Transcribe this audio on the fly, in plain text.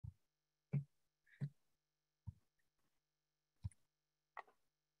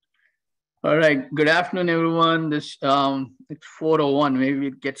All right. Good afternoon, everyone. This it's 4:01. Maybe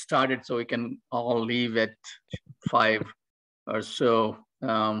we get started so we can all leave at 5 or so.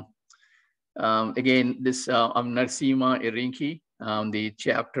 Again, I'm Narasimha Irinki. I'm the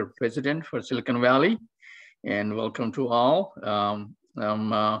chapter president for Silicon Valley, and welcome to all. I'm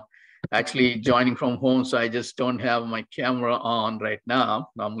actually joining from home, so I just don't have my camera on right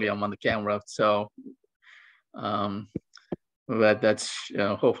now. Normally, I'm on the camera, so. But that's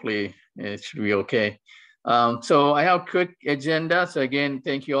hopefully it should be okay. So I have a quick agenda. So again,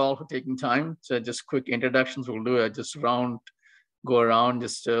 thank you all for taking time. So just quick introductions we'll do. Just go around,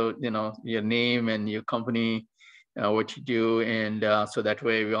 just your name and your company, what you do, and so that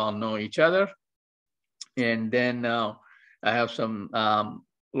way we all know each other. And then I have some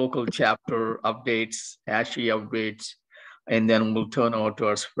local chapter updates, ASHI updates, and then we'll turn over to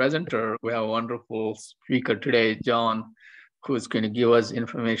our presenter. We have a wonderful speaker today, John, who's going to give us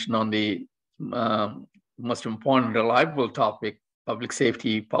information on the most important reliable topic, public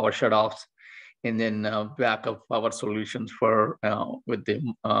safety, power shutoffs, and then backup power solutions for with the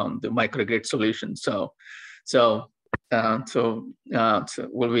microgrid solution. So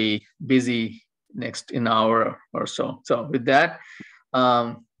we'll be busy next an hour or so. So with that,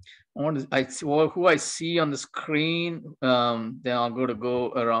 I see who I see on the screen. Then I'll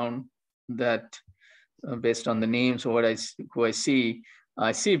go around that. Based on the names of who I see.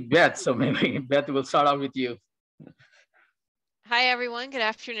 I see Beth, so maybe Beth, will start off with you. Hi, everyone. Good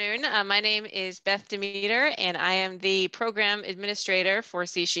afternoon. My name is Beth Demeter, and I am the program administrator for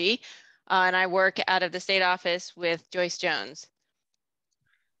CSHI, and I work out of the state office with Joyce Jones.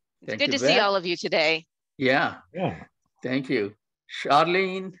 It's good to see all of you today. Yeah. Thank you.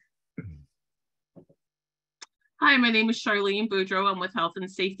 Charlene. Hi, my name is Charlene Boudreau. I'm with Health and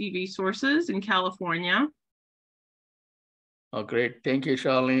Safety Resources in California. Oh, great. Thank you,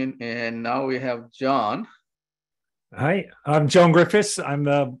 Charlene. And now we have John. Hi, I'm John Griffiths. I'm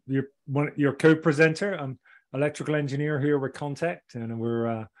your co-presenter. I'm electrical engineer here with Contact, and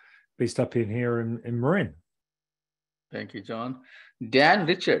we're based up here in Marin. Thank you, John. Dan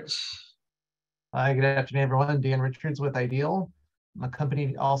Richards. Hi, good afternoon, everyone. Dan Richards with Ideal. I'm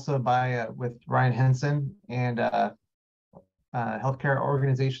accompanied also with Ryan Henson, and healthcare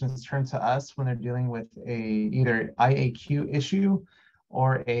organizations turn to us when they're dealing with either IAQ issue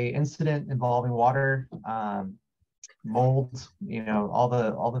or a incident involving water, mold,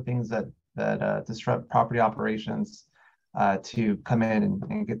 all the things that disrupt property operations to come in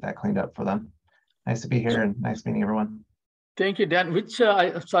and get that cleaned up for them. Nice to be here and nice meeting everyone. Thank you, Dan.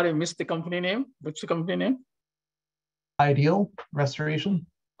 Sorry, I missed the company name. What's the company name? Ideal Restoration.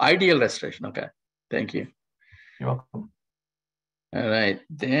 Ideal Restoration. Okay. Thank you. You're welcome. All right.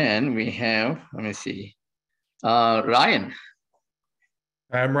 Then we have, let me see, Ryan.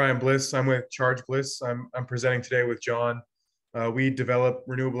 I'm Ryan Bliss. I'm with Charge Bliss. I'm presenting today with John. We develop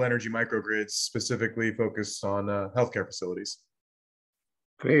renewable energy microgrids specifically focused on healthcare facilities.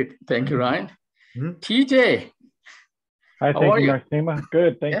 Great. Thank you, Ryan. TJ. Hi, thank you, Narasimha.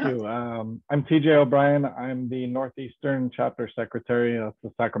 Good, thank you. I'm TJ O'Brien. I'm the Northeastern Chapter Secretary of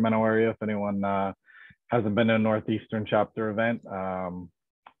the Sacramento area. If anyone hasn't been to a Northeastern Chapter event,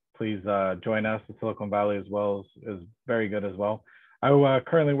 please join us. The Silicon Valley as well is very good as well. I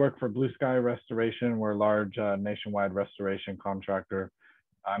currently work for Blue Sky Restoration. We're a large nationwide restoration contractor.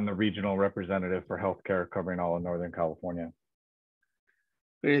 I'm the regional representative for healthcare covering all of Northern California.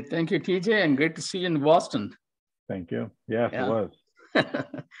 Great, thank you, TJ, and great to see you in Boston. Thank you. Yes, it was.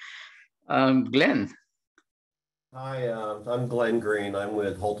 Glenn. Hi, I'm Glenn Green. I'm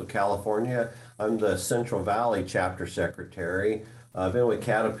with Holta, California. I'm the Central Valley Chapter Secretary. I've been with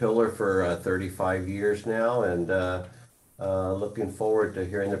Caterpillar for 35 years now, and looking forward to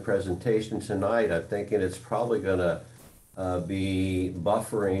hearing the presentation tonight. I'm thinking it's probably going to be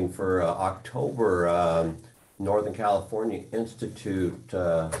buffering for October Northern California Institute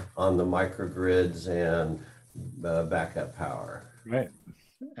on the microgrids and backup power. Right.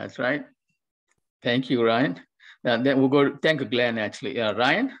 That's right. Thank you, Ryan. Then we'll go. Thank you, Glenn, actually.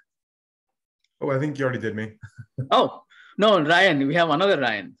 Ryan? Oh, I think you already did me. Oh, no, Ryan. We have another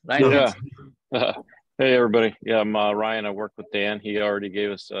Ryan. Ryan. Yeah. Hey, everybody. Yeah, I'm Ryan. I work with Dan. He already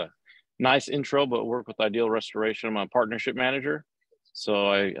gave us a nice intro, but work with Ideal Restoration. I'm a partnership manager. So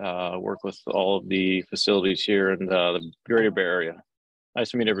I work with all of the facilities here in the Greater Bay Area.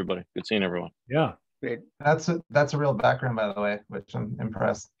 Nice to meet everybody. Good seeing everyone. Yeah. Great. That's a real background, by the way, which I'm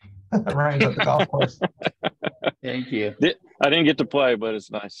impressed. Ryan's at the golf course. Thank you. I didn't get to play, but it's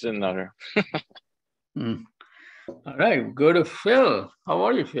nice sitting out here. All right, go to Phil. How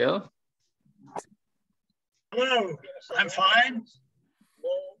are you, Phil? Hello, I'm fine.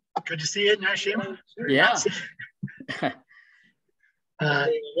 Good to see you, Narshima. Yeah.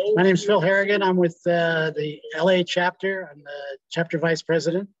 My name's Phil Harrigan. I'm with the LA chapter. I'm the chapter vice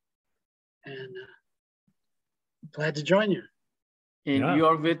president, and glad to join you. And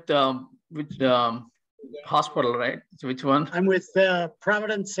you're with hospital, right? So which one? I'm with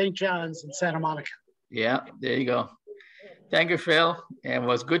Providence St. John's in Santa Monica. Yeah, there you go. Thank you, Phil. And it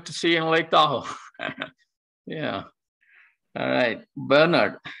was good to see you in Lake Tahoe. Yeah. All right,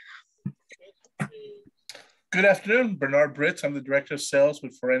 Bernard. Good afternoon, Bernard Britz. I'm the Director of Sales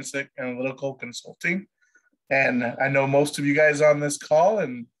with Forensic Analytical Consulting. And I know most of you guys on this call,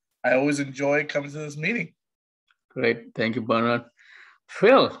 and I always enjoy coming to this meeting. Great, thank you, Bernard.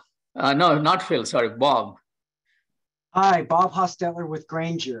 Phil, no, not Phil, sorry, Bob. Hi, Bob Hostetler with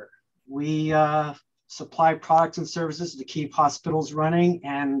Granger. We supply products and services to keep hospitals running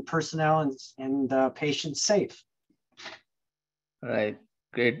and personnel and patients safe. All right,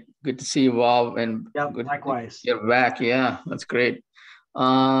 great. Good to see you, Bob. And yep, good likewise. You're back. Yeah, that's great.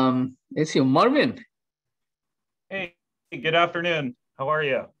 Let's see, Marvin. Hey, good afternoon. How are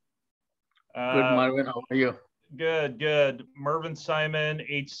you? Good, Marvin. How are you? Good, good. Mervin Simon,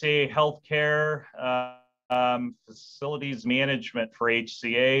 HCA Healthcare, Facilities Management for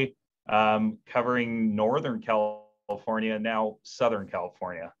HCA, covering Northern California, now Southern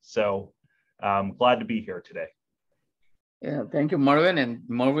California. So glad to be here today. Yeah, thank you, Marvin. And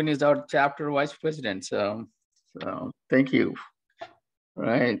Marvin is our chapter vice president. So thank you. All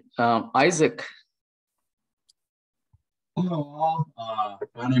right, Isaac. Hello all.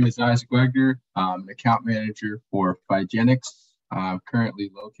 My name is Isaac Wegner. I'm account manager for Phygenics. I'm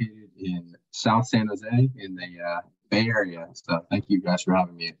currently located in South San Jose in the Bay Area. So thank you guys for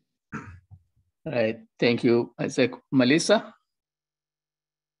having me. All right, thank you, Isaac. Melissa.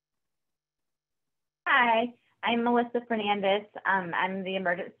 Hi, I'm Melissa Fernandez. I'm the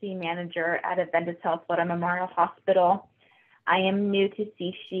emergency manager at Adventist Health Florida Memorial Hospital. I am new to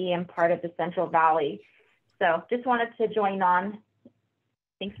CSHE and part of the Central Valley. So just wanted to join on.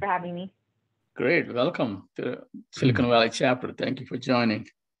 Thanks for having me. Great, welcome to Silicon Valley chapter. Thank you for joining.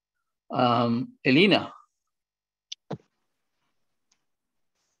 Elena.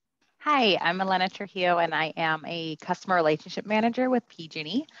 Hi, I'm Elena Trujillo, and I am a customer relationship manager with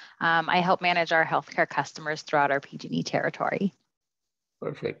PG&E. I help manage our healthcare customers throughout our PG&E territory.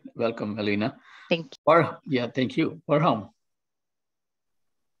 Perfect. Welcome, Elena. Thank you. Yeah, thank you. Parham.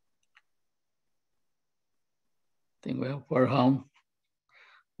 I think we have Parham.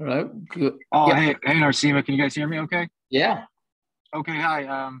 All right. Good. Oh, yeah. hey, Narshima, can you guys hear me okay? Yeah. Okay,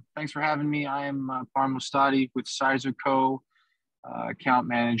 hi. Thanks for having me. I am Parham Mustadi with Sizer Co., account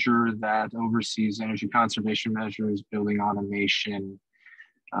manager that oversees energy conservation measures, building automation,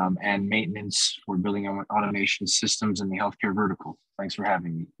 and maintenance for building automation systems in the healthcare vertical. Thanks for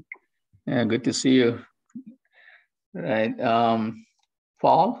having me. Yeah, good to see you. All right.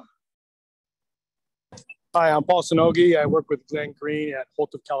 Paul? Hi, I'm Paul Sonogi. I work with Glenn Green at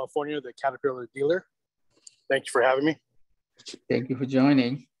Holt of California, the Caterpillar dealer. Thank you for having me. Thank you for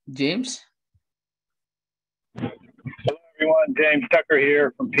joining. James? Hello, everyone. James Tucker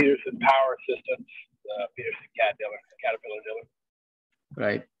here from Peterson Power Systems, Peterson Cat dealer, Caterpillar dealer.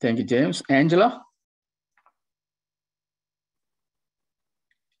 Right. Thank you, James. Angela?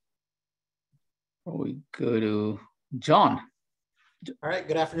 We go to John. All right,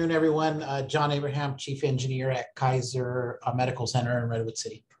 good afternoon, everyone. John Abraham, Chief Engineer at Kaiser Medical Center in Redwood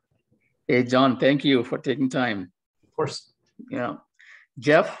City. Hey, John, thank you for taking time. Of course. Yeah.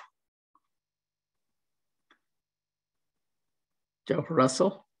 Jeff? Jeff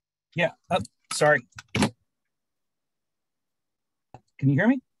Russell? Yeah, sorry. Can you hear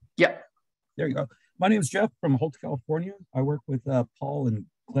me? Yeah. There you go. My name is Jeff from Holt, California. I work with Paul and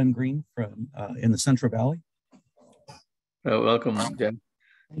Glenn Green from in the Central Valley. Welcome, Jeff.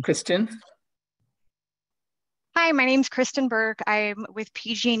 Kristen? Hi, my name is Kristen Burke. I'm with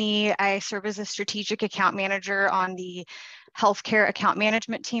PG&E. I serve as a strategic account manager on the healthcare account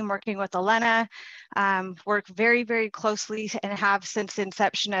management team, working with Elena. Work very, very closely and have since the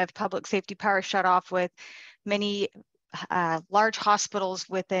inception of public safety power shutoff with many large hospitals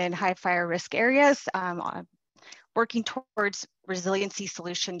within high fire risk areas, working towards resiliency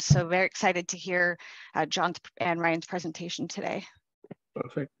solutions. So very excited to hear John's and Ryan's presentation today.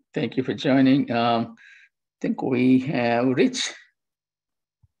 Perfect. Thank you for joining. I think we have Rich.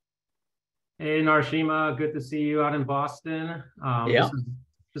 Hey, Narshima, good to see you out in Boston.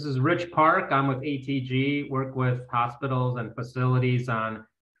 This is Rich Park. I'm with ATG, work with hospitals and facilities on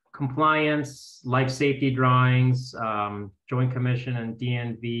compliance, life safety drawings, Joint Commission and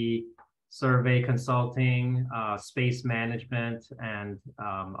DNV survey consulting, space management, and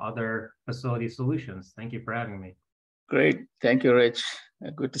other facility solutions. Thank you for having me. Great. Thank you, Rich.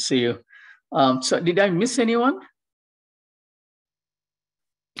 Good to see you. So did I miss anyone?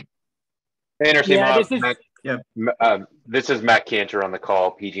 Hey, Nursing Yeah, Mom. This is Matt Cantor on the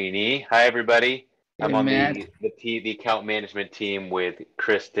call, PG&E. Hi, everybody. I'm on Matt. the account management team with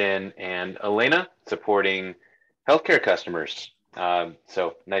Kristen and Elena, supporting healthcare customers.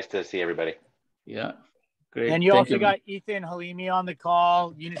 So nice to see everybody. Yeah, great. And you also got Ethan Halimi on the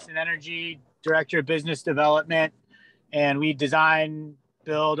call, Unison Energy, Director of Business Development. And we design,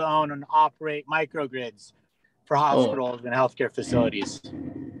 build, own, and operate microgrids for hospitals and healthcare facilities.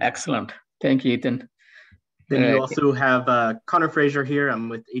 Excellent. Thank you, Ethan. Then you also have Connor Fraser here. I'm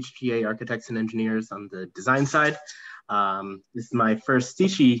with HGA Architects and Engineers on the design side. This is my first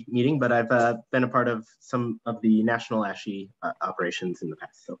CSHI meeting, but I've been a part of some of the national ASHI operations in the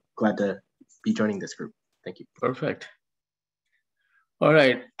past. So glad to be joining this group. Thank you. Perfect. All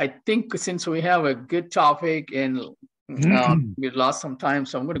right. I think since we have a good topic and we've lost some time,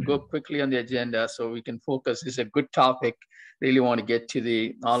 so I'm going to go quickly on the agenda so we can focus. It's a good topic. Really want to get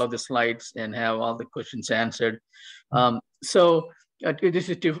to all of the slides and have all the questions answered. So this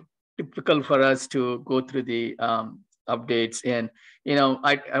is typical for us to go through the updates. And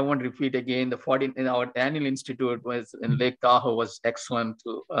I want to repeat again, our annual institute was in Lake Tahoe was excellent.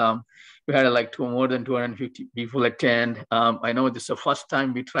 We had like more than 250 people attend. I know this is the first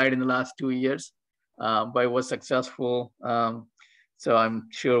time we tried in the last 2 years, but it was successful. So I'm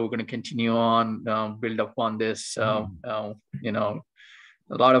sure we're going to continue on, build upon this. A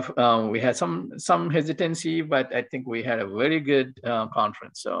lot of, we had some hesitancy, but I think we had a very good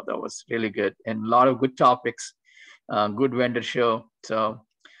conference. So that was really good and a lot of good topics, good vendor show. So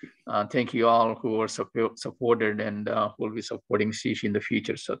thank you all who were supported and who will be supporting CSHI in the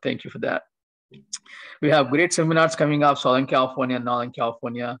future. So thank you for that. We have great seminars coming up, Southern California, Northern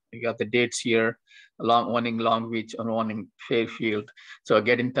California. We got the dates here, one in Long Beach and one in Fairfield. So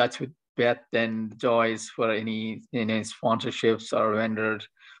get in touch with Beth and Joyce for any sponsorships or vendor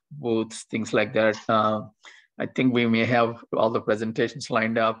booths, things like that. I think we may have all the presentations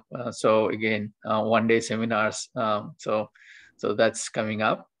lined up. So again, one-day seminars. So that's coming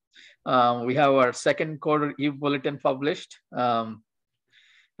up. We have our second quarter e-bulletin published.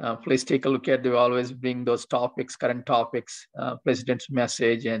 Please take a look at. They always bring those topics, current topics, president's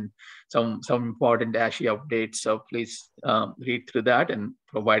message, and some important ASHI updates. So please read through that and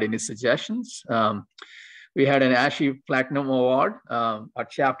provide any suggestions. We had an ASHI Platinum Award. Our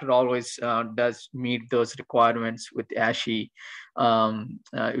chapter always does meet those requirements with ASHI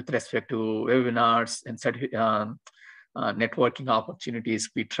with respect to webinars and networking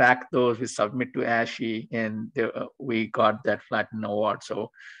opportunities. We track those, we submit to ASHI, and we got that Platinum Award. So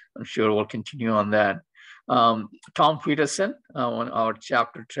I'm sure we'll continue on that. Tom Peterson, our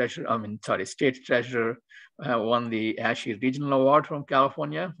chapter treasurer, state treasurer, won the ASHI Regional Award from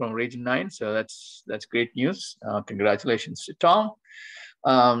California, from Region 9. So that's great news. Congratulations to Tom.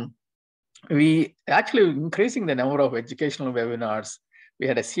 We actually increasing the number of educational webinars. We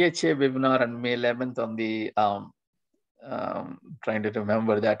had a CHA webinar on May 11th on the trying to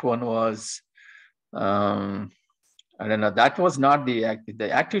remember, that one was, I don't know, that was not the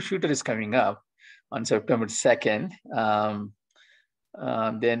active shooter is coming up on September 2nd.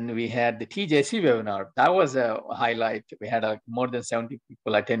 Then we had the TJC webinar. That was a highlight. We had more than 70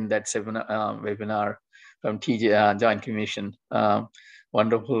 people attend that webinar from Joint Commission.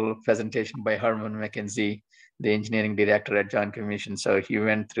 Wonderful presentation by Herman McKenzie, the engineering director at Joint Commission. So he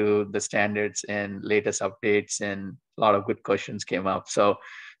went through the standards and latest updates, and a lot of good questions came up. So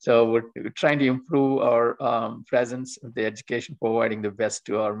we're trying to improve our presence of the education, providing the best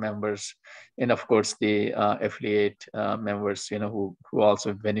to our members, and of course the affiliate members, who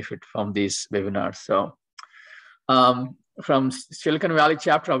also benefit from these webinars. So from Silicon Valley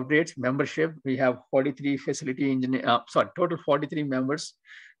chapter updates, membership, we have 43 facility total 43 members.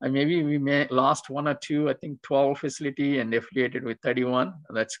 And maybe we may lost one or two, I think 12 facility and affiliated with 31.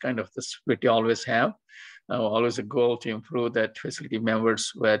 That's kind of the split you always have. Always a goal to improve that facility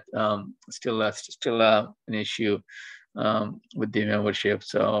members, but still an issue with the membership.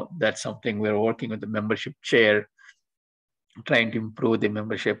 So that's something we're working with the membership chair, trying to improve the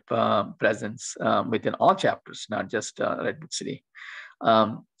membership presence within all chapters, not just Redwood City.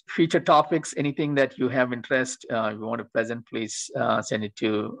 Future topics, anything that you have interest, if you want to present, please send it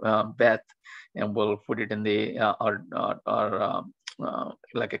to Beth, and we'll put it in the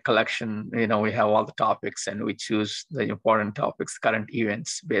like a collection. We have all the topics, and we choose the important topics, current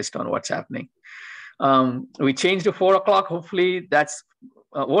events based on what's happening. We changed to 4 o'clock. Hopefully that's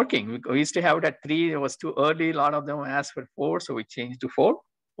working. We used to have it at 3. It was too early. A lot of them asked for 4, so we changed to 4.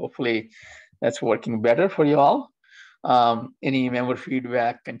 Hopefully that's working better for you all. Any member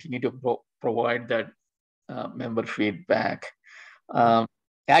feedback, continue to provide that member feedback.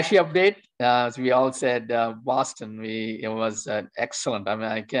 ASHI update, as we all said, Boston, it was excellent. I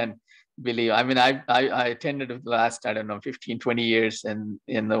mean, I can't believe, I mean, I attended the last, I don't know, 15, 20 years, and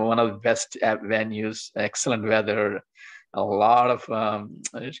in one of the best venues, excellent weather, a lot of,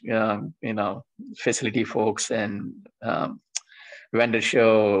 facility folks, and vendor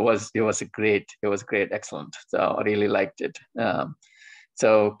show. It was great, excellent. So I really liked it.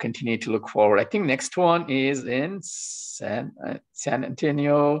 So continue to look forward. I think next one is in San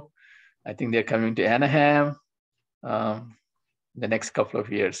Antonio. I think they're coming to Anaheim the next couple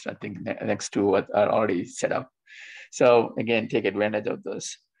of years. I think next 2 are already set up. So again, take advantage of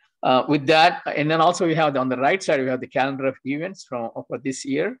those. With that, and then also we have on the right side, we have the calendar of events for this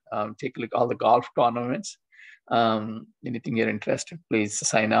year. Take a look at all the golf tournaments. Anything you're interested, please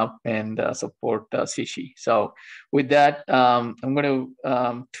sign up and support CSHI. So with that, I'm going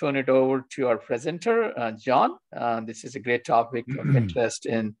to turn it over to our presenter, John. This is a great topic of interest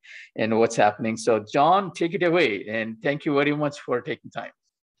in what's happening. So John, take it away. And thank you very much for taking time.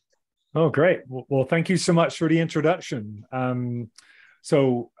 Oh, great. Well, thank you so much for the introduction. Am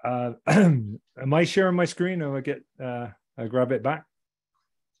I sharing my screen, or I grab it back?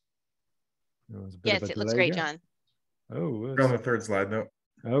 Yes, it looks great, John. Oh, we're on the 3rd slide now.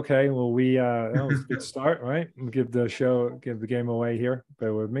 Okay, well, that was a good start, right? We'll give the game away here.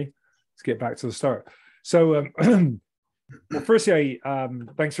 Bear with me. Let's get back to the start. So, well, firstly,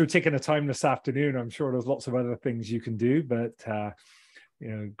 thanks for taking the time this afternoon. I'm sure there's lots of other things you can do, but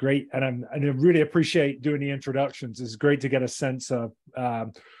great. And I really appreciate doing the introductions. It's great to get a sense of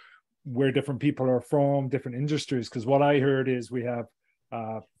where different people are from, different industries. Because what I heard is we have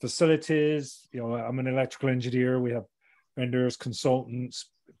facilities. I'm an electrical engineer. We have vendors, consultants,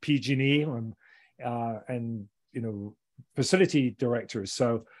 PG&E, and facility directors.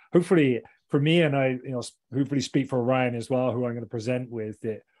 So hopefully for me, and I hopefully speak for Ryan as well, who I'm going to present with,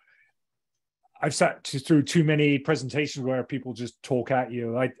 that I've sat through too many presentations where people just talk at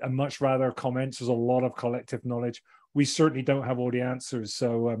you. I much rather comments. There's a lot of collective knowledge. We certainly don't have all the answers.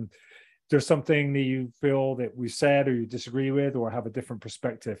 So there's something that you feel that we said or you disagree with or have a different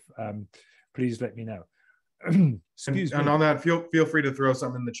perspective, please let me know. Excuse me. And on that, feel free to throw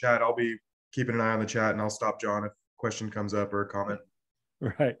something in the chat. I'll be keeping an eye on the chat, and I'll stop John if a question comes up or a comment.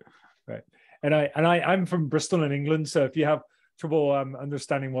 Right. And I'm from Bristol in England, so if you have trouble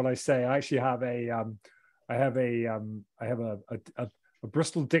understanding what I say, I actually have a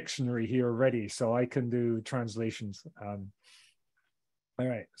Bristol dictionary here ready, so I can do translations. All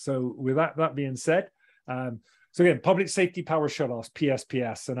right, so with that being said, so again, public safety power shutoffs,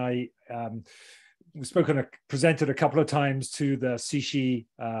 PSPS, and we've presented a couple of times to the CSHI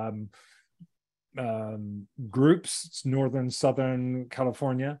groups. It's Northern, Southern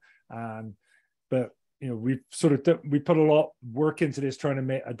California, but we put a lot of work into this, trying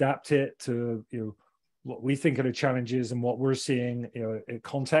to adapt it to what we think are the challenges and what we're seeing. At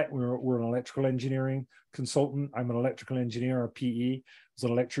Contact, we're an electrical engineering consultant. I'm an electrical engineer, a PE. I was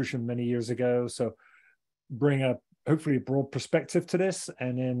an electrician many years ago, so bring hopefully a broad perspective to this.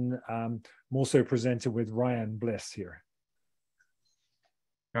 And then I'm also presented with Ryan Bliss here.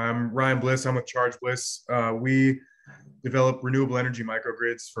 I'm Ryan Bliss. I'm with Charge Bliss. We develop renewable energy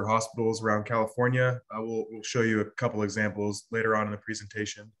microgrids for hospitals around California. We'll show you a couple examples later on in the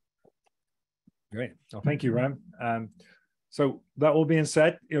presentation. Great. Well, thank you, Ryan. So that all being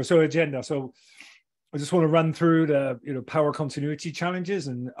said, so agenda. So I just want to run through the power continuity challenges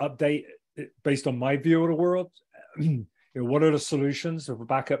and update it based on my view of the world. What are the solutions of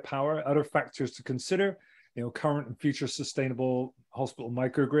backup power? Other factors to consider. Current and future sustainable hospital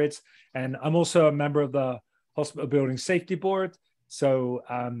microgrids. And I'm also a member of the Hospital Building Safety Board, so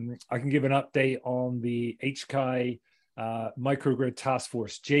I can give an update on the HCI microgrid task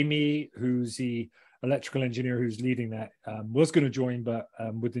force. Jamie, who's the electrical engineer who's leading that, was going to join, but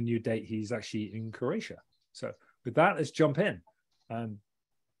with the new date, he's actually in Croatia. So with that, let's jump in.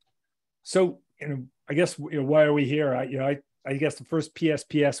 So I guess why are we here? I guess the first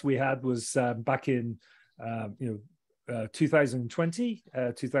PSPS we had was back in 2020,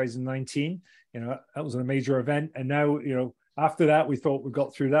 2019. That was a major event, and now after that we thought we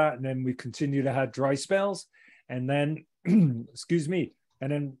got through that, and then we continued to have dry spells, and then excuse me,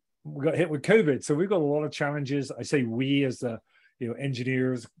 and then we got hit with COVID. So we've got a lot of challenges. I say we as the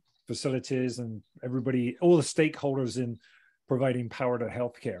engineers, facilities, and everybody, all the stakeholders in providing power to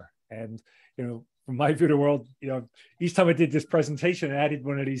healthcare. And from from my view of the world, each time I did this presentation, I added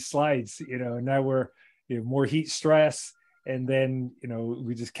one of these slides, and now we're, more heat stress. And then,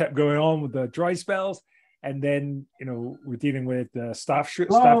 we just kept going on with the dry spells. And then, we're dealing with staff.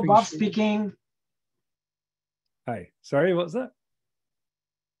 Hello, Bob speaking. Hi, sorry, what was that?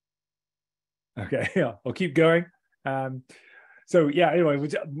 Okay, yeah, I'll keep going. So yeah, anyway,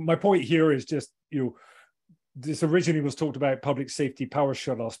 my point here is just, this originally was talked about public safety power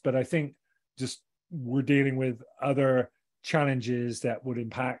shutoffs, but I think just we're dealing with other challenges that would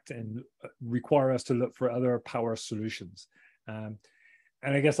impact and require us to look for other power solutions. And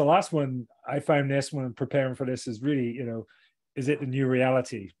I guess the last one, I found this when preparing for this is really, is it the new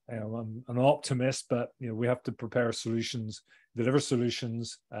reality? I'm an optimist, but we have to prepare solutions, deliver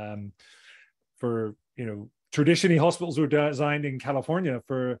solutions for, traditionally hospitals were designed in California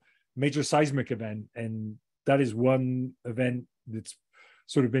for major seismic event, and that is one event that's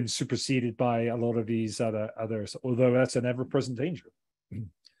sort of been superseded by a lot of these others, although that's an ever-present danger.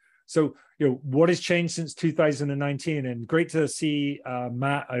 So, what has changed since 2019? And great to see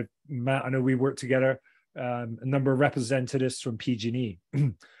Matt. Matt, I know we worked together, a number of representatives from PG&E.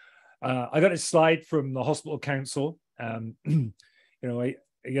 I got a slide from the Hospital Council.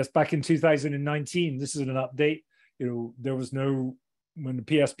 I guess back in 2019, this is an update. There was when the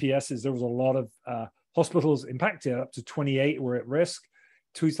PSPSs, there was a lot of hospitals impacted, up to 28 were at risk.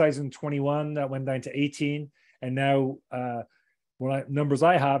 2021, that went down to 18. And now, numbers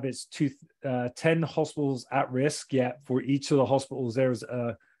I have, it's 10 hospitals at risk, yet for each of the hospitals, there's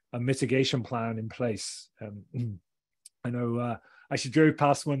a mitigation plan in place. I know I actually drove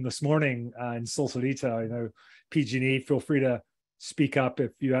past one this morning in Sausalito. I know PG&E, feel free to speak up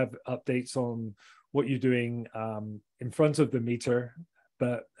if you have updates on what you're doing in front of the meter.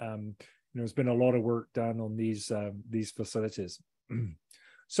 But there's been a lot of work done on these facilities.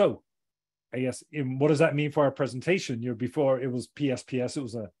 So I guess, what does that mean for our presentation? Before it was PSPS, it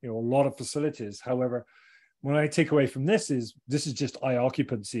was a lot of facilities. However, what I take away from this is just eye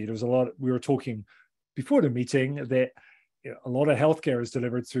occupancy. There's a lot. We were talking before the meeting that a lot of healthcare is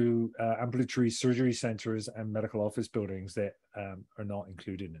delivered through ambulatory surgery centers and medical office buildings that are not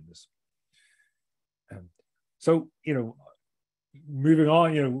included in this. So moving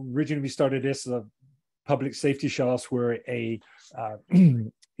on, originally we started this as a public safety shutoffs were a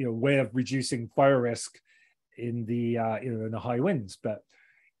way of reducing fire risk in the in the high winds. But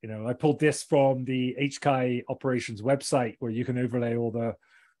I pulled this from the HCI operations website where you can overlay all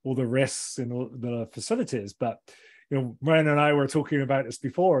the risks in all the facilities. But Ryan and I were talking about this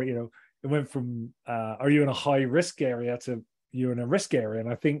before. It went from are you in a high risk area to you're in a risk area, and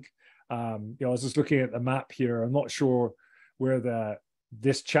I think I was just looking at the map here. I'm not sure where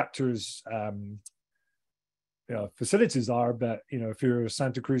this chapter's facilities are, but if you're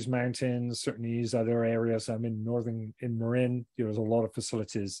Santa Cruz Mountains, certainly these other areas. I'm in Marin. There's a lot of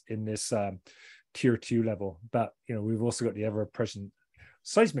facilities in this tier 2 level, but we've also got the ever-present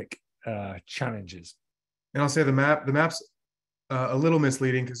seismic challenges. And I'll say the map's a little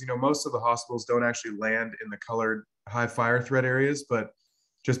misleading because most of the hospitals don't actually land in the colored high fire threat areas, but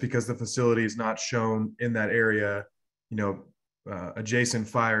just because the facility is not shown in that area, adjacent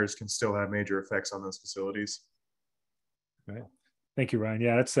fires can still have major effects on those facilities. Right. Thank you, Ryan.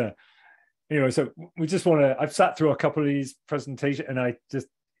 Yeah, that's so we just want to. I've sat through a couple of these presentations, and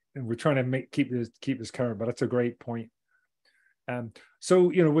we're trying to keep this current. But that's a great point.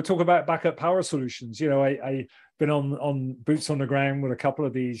 So we'll talk about backup power solutions. I've been on boots on the ground with a couple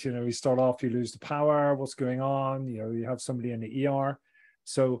of these. We start off, you lose the power. What's going on? You have somebody in the ER.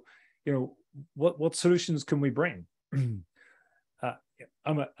 So what solutions can we bring?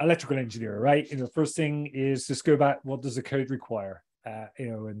 I'm an electrical engineer, right? The first thing is just go back. What does the code require?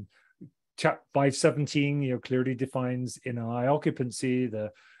 And Chap 517, clearly defines in high occupancy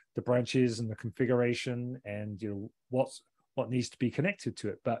the branches and the configuration, and what needs to be connected to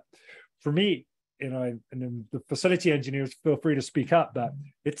it. But for me, and the facility engineers, feel free to speak up. But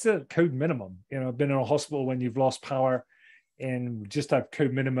it's a code minimum. I've been in a hospital when you've lost power, and just have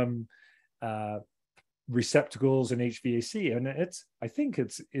code minimum receptacles and HVAC, and I think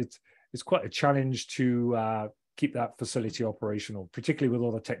it's quite a challenge to keep that facility operational, particularly with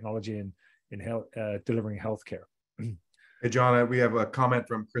all the technology in health, delivering healthcare. Hey John, we have a comment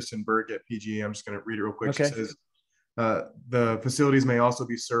from Kristen Berg at PG. I'm just going to read it real quick. Okay. She says the facilities may also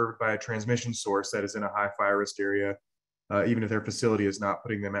be served by a transmission source that is in a high fire risk area, even if their facility is not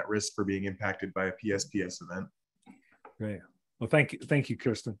putting them at risk for being impacted by a PSPS event. Great. Well, thank you,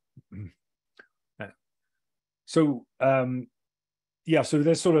 Kirsten. So yeah, so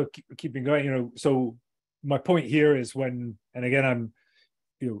they're sort of keeping going. So my point here is and again, I'm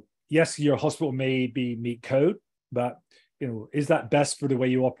yes, your hospital may meet code, but is that best for the way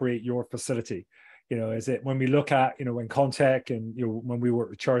you operate your facility? Is it, when we look at, when Contech and when we work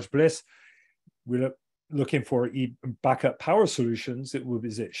with Charge Bliss, we looking for backup power solutions.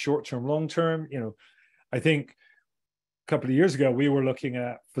 Is it short-term, long-term? I think a couple of years ago, we were looking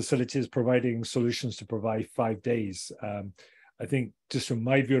at facilities providing solutions to provide 5 days. I think just from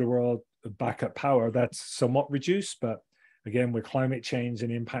my view of the world, backup power, that's somewhat reduced, but again, with climate change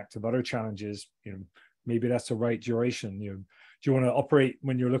and impact of other challenges, maybe that's the right duration. Do you want to operate,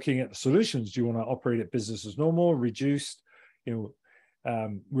 when you're looking at the solutions, do you want to operate at business as normal, reduced? We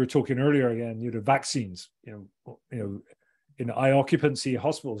were talking earlier again, the vaccines, in high occupancy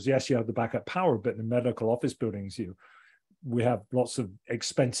hospitals, yes, you have the backup power, but in the medical office buildings, we have lots of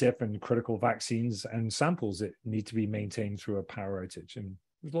expensive and critical vaccines and samples that need to be maintained through a power outage, and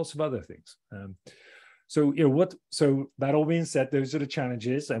there's lots of other things. So that all being said, those are the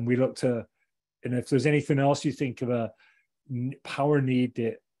challenges, and we look to, and if there's anything else you think of a power need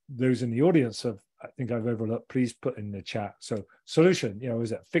that those in the audience have, I think I've overlooked, please put in the chat. So solution,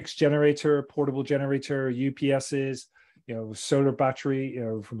 is it fixed generator, portable generator, UPSs, solar battery,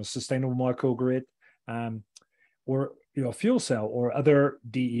 from a sustainable microgrid, or fuel cell or other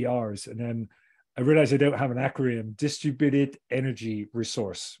DERs. And then I realize I don't have an acronym, distributed energy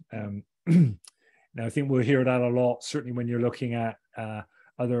resource. Now I think we'll hear that a lot, certainly when you're looking at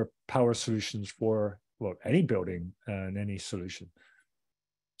other power solutions for any building and any solution.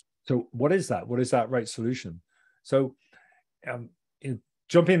 So what is that? What is that right solution? So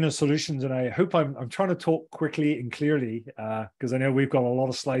jump into solutions, and I hope I'm trying to talk quickly and clearly, because I know we've got a lot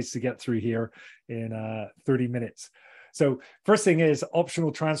of slides to get through here in 30 minutes. So first thing is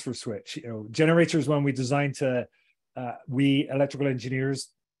optional transfer switch. Generators, when we design to, we electrical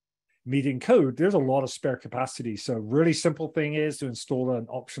engineers meeting code, there's a lot of spare capacity. So really simple thing is to install an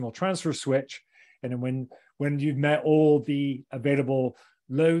optional transfer switch. And then when you've met all the available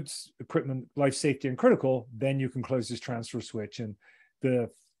loads, equipment, life safety, and critical, then you can close this transfer switch. And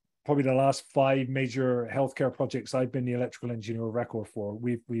probably the last 5 major healthcare projects I've been the electrical engineer of record for,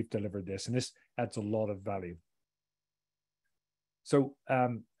 we've delivered this, and this adds a lot of value. So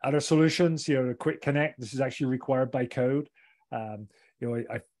other solutions, the quick connect, this is actually required by code.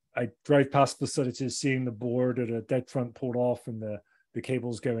 I drive past facilities seeing the board or the dead front pulled off and the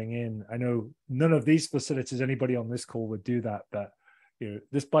cables going in. I know none of these facilities, anybody on this call would do that, but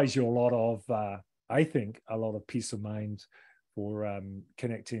this buys you a lot of, I think, a lot of peace of mind for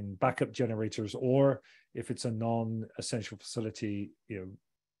connecting backup generators, or if it's a non-essential facility,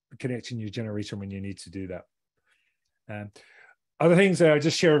 connecting your generator when you need to do that. Other things that I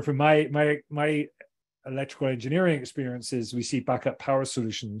just shared from my electrical engineering experiences, we see backup power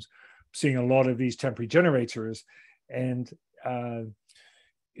solutions, seeing a lot of these temporary generators, and I'm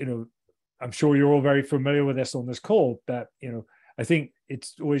sure you're all very familiar with this on this call, but I think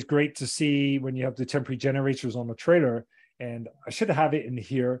it's always great to see when you have the temporary generators on the trailer. And I should have it in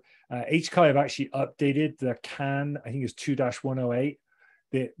here. HCI have actually updated the CAN, I think it's 2-108,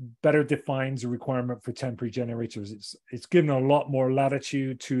 that better defines the requirement for temporary generators. It's given a lot more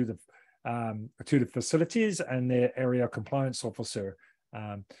latitude to the facilities and the area compliance officer,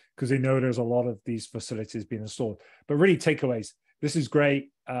 because they know there's a lot of these facilities being installed. But really, takeaways: this is great.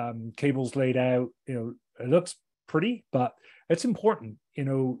 Cables laid out. It looks pretty, but it's important.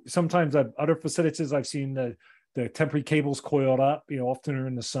 Sometimes other facilities I've seen the temporary cables coiled up, often are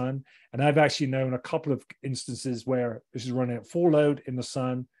in the sun. And I've actually known a couple of instances where this is running at full load in the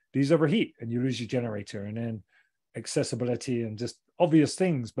sun, these overheat and you lose your generator, and then accessibility and just obvious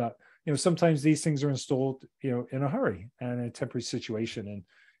things. But, sometimes these things are installed, in a hurry and in a temporary situation, and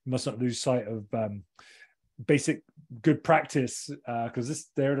you must not lose sight of basic good practice, because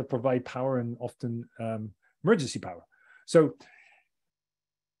it's there to provide power, and often emergency power. So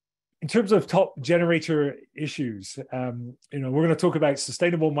in terms of top generator issues, we're going to talk about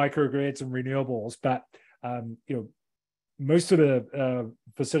sustainable microgrids and renewables, but most of the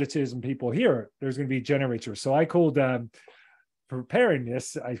facilities and people here, there's going to be generators. So I called, preparing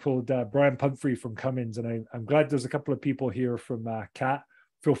this, I called Brian Pumphrey from Cummins, and I'm glad there's a couple of people here from CAT.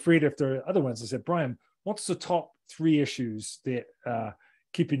 Feel free to, if there are other ones. I said, Brian, what's the top 3 issues that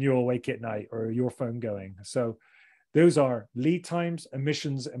keeping you awake at night or your phone going? So those are lead times,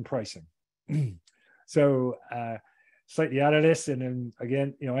 emissions, and pricing. So slightly out of this, and then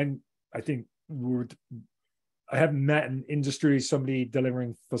again, I think I haven't met in industry somebody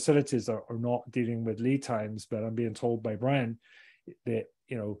delivering facilities or not dealing with lead times, but I'm being told by Brian that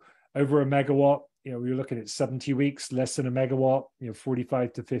over a megawatt, you're looking at 70 weeks, less than a megawatt,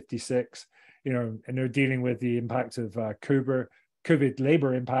 45 to 56, and they're dealing with the impact of Cobra COVID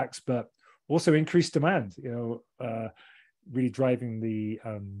labor impacts, but also increased demand, really driving the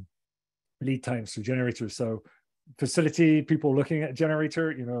lead times for generators. So facility people looking at a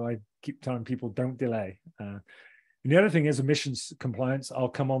generator, I keep telling people don't delay. And the other thing is emissions compliance. I'll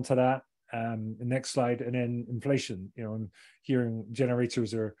come on to that the next slide. And then inflation, I'm hearing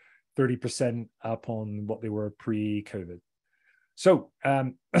generators are 30% up on what they were pre-COVID. So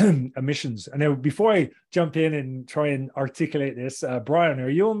emissions. And now before I jump in and try and articulate this, Brian, are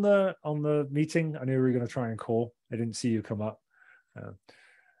you on the meeting? I knew we were going to try and call. I didn't see you come up.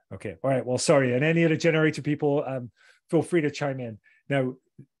 Okay. All right. Well, sorry. And any other generator people, feel free to chime in. Now,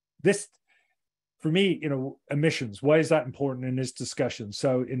 this, for me, emissions, why is that important in this discussion?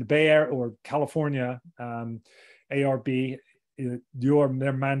 So in the Bay Area or California, ARB,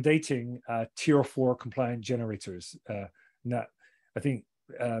 they're mandating Tier 4 compliant generators. Now, I think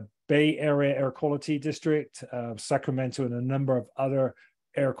Bay Area Air Quality District, Sacramento, and a number of other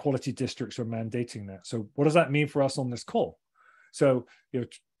air quality districts are mandating that. So what does that mean for us on this call? So,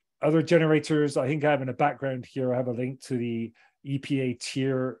 other generators, I think I have in a background here, I have a link to the EPA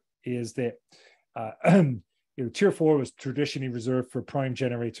tier, is that Tier 4 was traditionally reserved for prime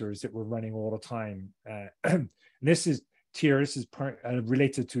generators that were running all the time. And this is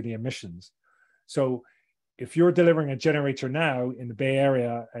related to the emissions. So if you're delivering a generator now in the Bay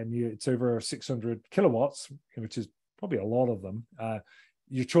Area and it's over 600 kilowatts, which is probably a lot of them,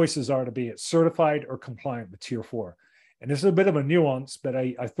 your choices are to be it certified or compliant with Tier 4. And this is a bit of a nuance, but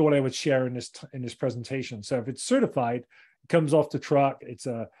I thought I would share in this presentation. So if it's certified, it comes off the truck, it's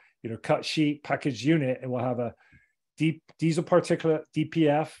a cut sheet packaged unit, and we'll have a diesel particulate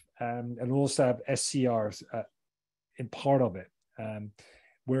DPF, and we'll also have SCRs in part of it.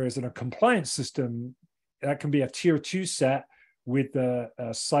 Whereas in a compliance system, that can be a Tier 2 set with the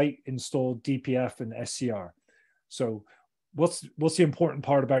site installed DPF and SCR. So what's the important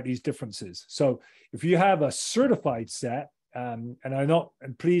part about these differences? So if you have a certified set, and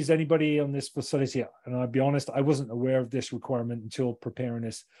please, anybody on this facility, and I'll be honest, I wasn't aware of this requirement until preparing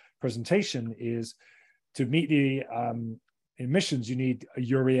this presentation, is to meet the emissions, you need a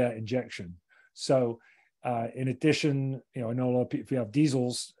urea injection. So in addition, I know a lot of people, if you have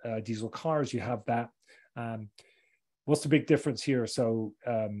diesel cars, you have that. What's the big difference here? So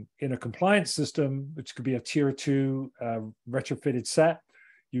in a compliance system, which could be a Tier 2 retrofitted set,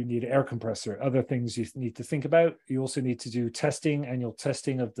 you need an air compressor. Other things you need to think about. You also need to do annual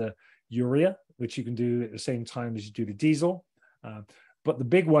testing of the urea, which you can do at the same time as you do the diesel. But the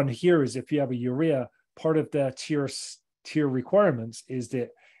big one here is if you have a urea, part of the tier requirements is that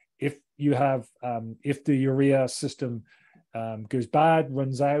if you have, if the urea system goes bad,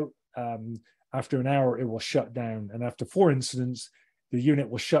 runs out, after an hour, it will shut down. And after 4 incidents, the unit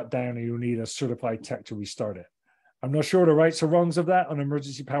will shut down and you'll need a certified tech to restart it. I'm not sure the rights or wrongs of that on an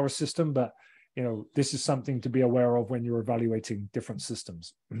emergency power system, but this is something to be aware of when you're evaluating different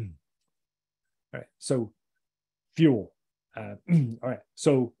systems. All right, so fuel. All right,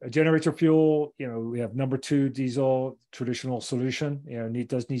 so a generator fuel, we have number 2 diesel, traditional solution,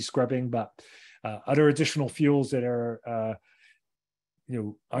 does need scrubbing, but other additional fuels that are,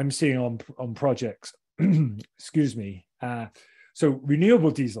 I'm seeing on projects, excuse me. So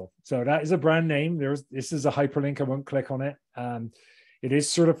renewable diesel. So that is a brand name. This is a hyperlink. I won't click on it. It is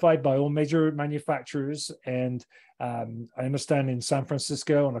certified by all major manufacturers. And I understand in San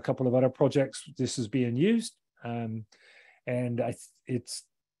Francisco and a couple of other projects, this is being used. And it's,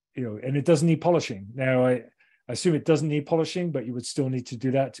 and it doesn't need polishing. Now, I assume it doesn't need polishing, but you would still need to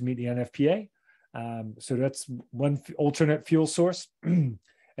do that to meet the NFPA. So that's one alternate fuel source. And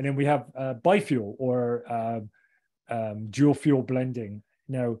then we have biofuel or dual fuel blending.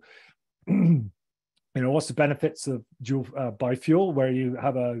 Now, what's the benefits of dual biofuel, where you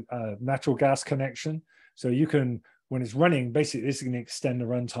have a natural gas connection? So you can, when it's running, basically this is going to extend the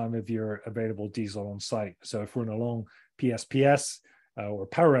runtime of your available diesel on site. So if we're in a long PSPS or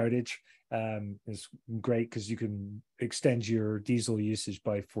power outage, it's great because you can extend your diesel usage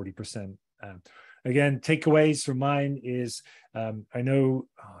by 40%. Again, takeaways from mine is, I know,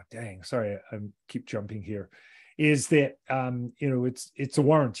 sorry, I keep jumping here, is that, it's a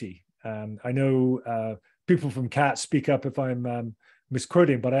warranty. I know people from CAT speak up if I'm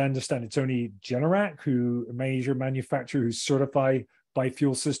misquoting, but I understand it's only Generac, who a major manufacturer who certify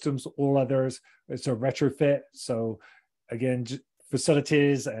biofuel systems. All others, it's a retrofit. So again,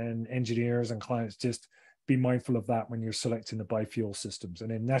 facilities and engineers and clients, just be mindful of that when you're selecting the biofuel systems. And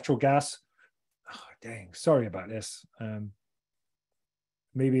then natural gas, sorry about this.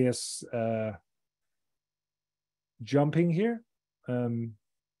 Maybe it's jumping here.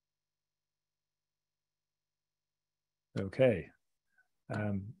 Okay,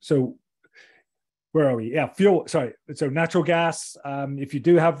 So where are we? Yeah, fuel. Sorry. So natural gas. If you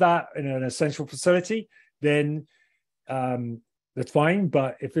do have that in an essential facility, then that's fine.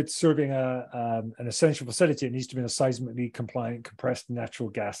 But if it's serving an essential facility, it needs to be in a seismically compliant compressed natural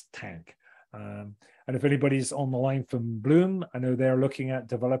gas tank. And if anybody's on the line from Bloom, I know they're looking at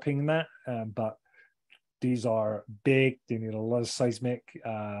developing that, but these are big. They need a lot of seismic.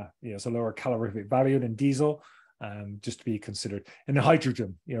 It's a lower calorific value than diesel, just to be considered. And the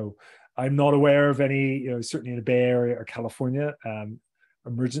hydrogen, I'm not aware of any, certainly in the Bay Area or California,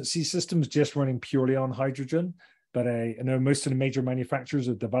 emergency systems just running purely on hydrogen. But I know most of the major manufacturers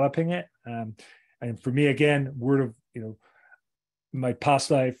are developing it. And for me, again, my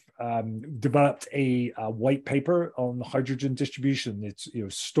past life, developed a white paper on hydrogen distribution. It's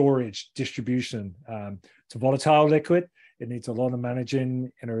storage distribution. It's a volatile liquid. It needs a lot of managing,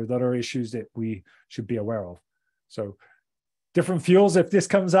 and there are other issues that we should be aware of. So different fuels, if this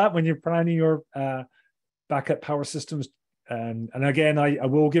comes up when you're planning your backup power systems. And again, I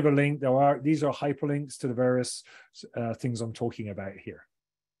will give a link. These are hyperlinks to the various things I'm talking about here.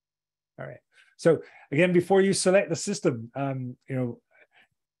 All right. So again, before you select the system, a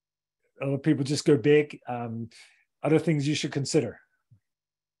lot of people just go big. Other things you should consider.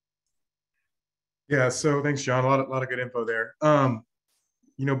 Yeah. So thanks, John. A lot of good info there.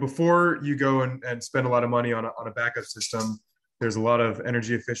 Before you go and spend a lot of money on a backup system, there's a lot of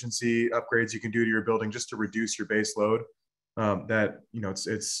energy efficiency upgrades you can do to your building just to reduce your base load.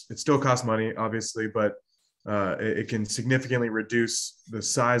 It still costs money, obviously, but it can significantly reduce the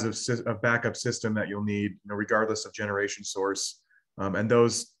size of backup system that you'll need, regardless of generation source. And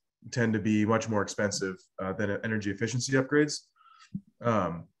those tend to be much more expensive than energy efficiency upgrades.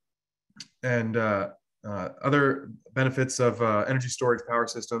 Other benefits of energy storage power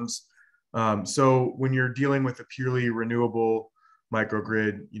systems. So when you're dealing with a purely renewable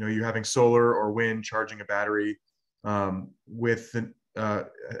microgrid, you're having solar or wind charging a battery. A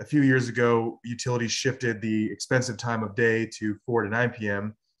few years ago, utilities shifted the expensive time of day to 4 to 9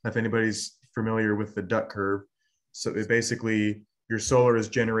 p.m. If anybody's familiar with the duck curve. So basically your solar is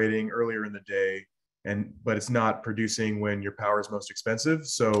generating earlier in the day, but it's not producing when your power is most expensive.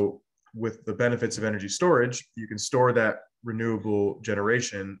 So with the benefits of energy storage, you can store that renewable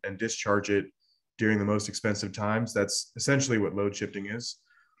generation and discharge it during the most expensive times. That's essentially what load shifting is.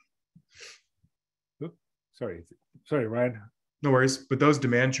 Sorry, Ryan. No worries. But those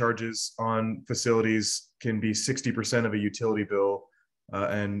demand charges on facilities can be 60% of a utility bill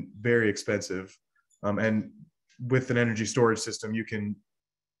and very expensive. And with an energy storage system, you can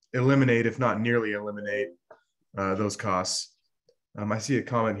eliminate, if not nearly eliminate, those costs. I see a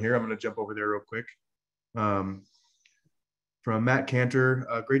comment here. I'm going to jump over there real quick. From Matt Cantor,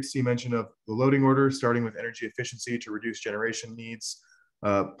 great to see mention of the loading order, starting with energy efficiency to reduce generation needs.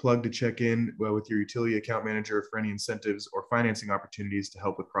 Plug to check in with your utility account manager for any incentives or financing opportunities to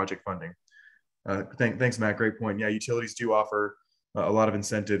help with project funding. Thanks, Matt. Great point. Yeah, utilities do offer a lot of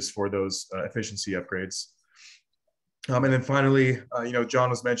incentives for those efficiency upgrades. And then finally, John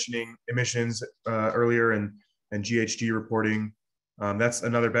was mentioning emissions earlier and GHG reporting. That's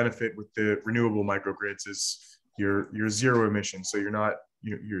another benefit with the renewable microgrids is you're zero emissions. So you're not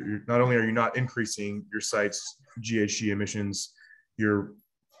only are you not increasing your site's GHG emissions, you're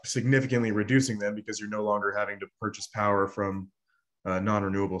significantly reducing them because you're no longer having to purchase power from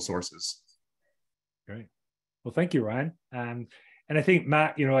non-renewable sources. Great. Well, thank you, Ryan. And I think,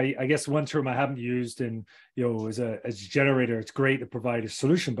 Matt, I guess one term I haven't used in, as a generator, it's great to provide a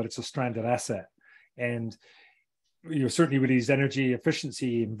solution, but it's a stranded asset. And certainly with these energy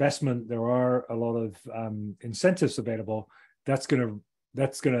efficiency investment, there are a lot of incentives available. That's gonna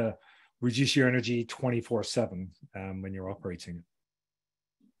reduce your energy 24/7 when you're operating it.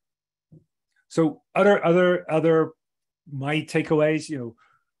 So other my takeaways,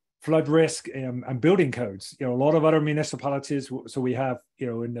 flood risk and building codes. A lot of other municipalities. So we have,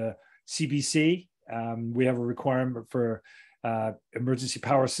 in the CBC, we have a requirement for emergency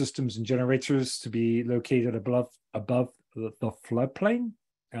power systems and generators to be located above the floodplain,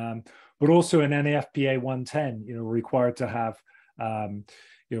 but also in NAFPA 110, required to have,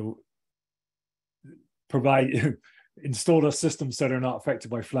 provide install systems that are not affected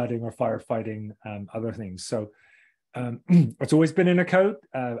by flooding or firefighting and other things. So it's always been in a code.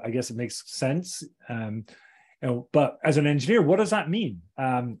 I guess it makes sense. But as an engineer, what does that mean?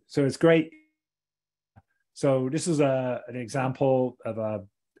 So it's great. So this is an example of a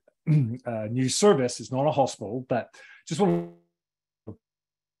new service. It's not a hospital, but just we've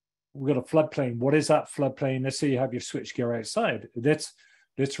got a floodplain. What is that floodplain? Let's say you have your switchgear outside. Let's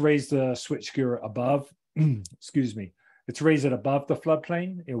raise the switchgear above, excuse me, it's raise it above the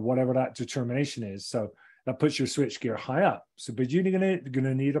floodplain, whatever that determination is. So that puts your switchgear high up. So, but you're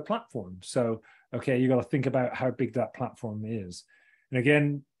gonna need a platform. So, okay, you got to think about how big that platform is. And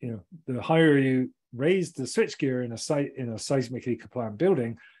again, the higher you raise the switchgear in a seismically compliant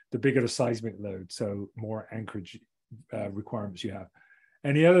building, the bigger the seismic load. So more anchorage requirements you have.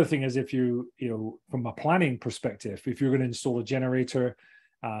 And the other thing is, if from a planning perspective, if you're going to install a generator,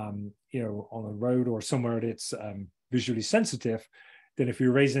 on a road or somewhere that's visually sensitive, then if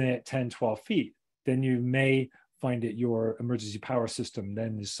you're raising it 10, 12 feet, then you may find that your emergency power system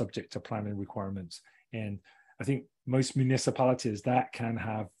then is subject to planning requirements. And I think most municipalities, that can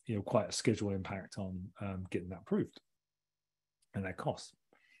have quite a schedule impact on getting that approved and that cost.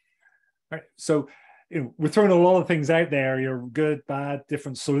 All right, so we're throwing a lot of things out there, good, bad,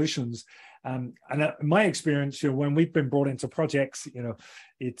 different solutions. And in my experience, when we've been brought into projects,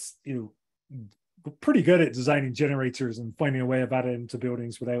 it's we're pretty good at designing generators and finding a way of adding into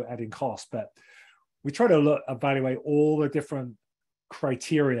buildings without adding cost. But we try to evaluate all the different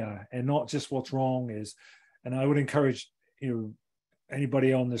criteria and not just what's wrong is. And I would encourage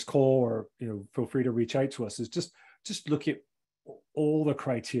anybody on this call, or feel free to reach out to us, is just look at all the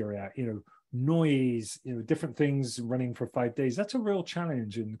criteria. Noise, different things running for 5 days. That's a real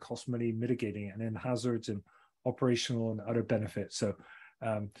challenge in cost money mitigating it, and then hazards and operational and other benefits.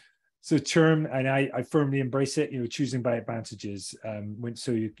 So, term, and I firmly embrace it. Choosing by advantages,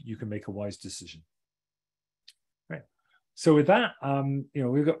 so you can make a wise decision. Right. So with that,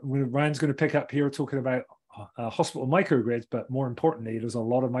 Ryan's going to pick up here talking about hospital microgrids, but more importantly, there's a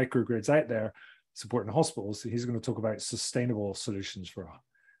lot of microgrids out there supporting hospitals. So he's going to talk about sustainable solutions for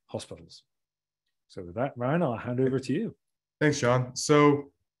hospitals. So with that, Ryan, I'll hand over to you. Thanks, John.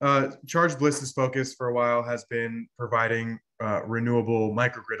 So ChargeBliss's focus for a while has been providing renewable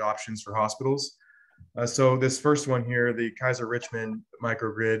microgrid options for hospitals. So this first one here, the Kaiser Richmond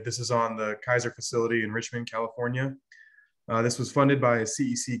microgrid, this is on the Kaiser facility in Richmond, California. This was funded by a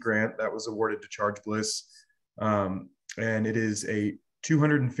CEC grant that was awarded to ChargeBliss. And it is a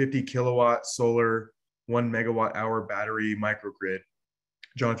 250 kilowatt solar, 1 megawatt hour battery microgrid.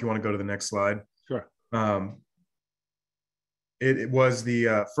 John, if you want to go to the next slide. Sure. It was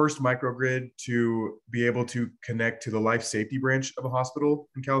the first microgrid to be able to connect to the life safety branch of a hospital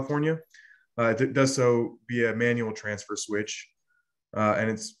in California. It does so via manual transfer switch, and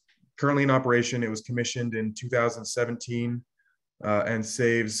it's currently in operation. It was commissioned in 2017 and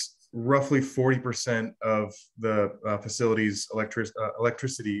saves roughly 40% of the facility's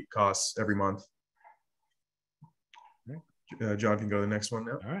electricity costs every month. John can go to the next one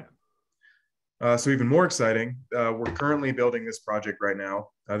now. All right. So even more exciting, we're currently building this project right now.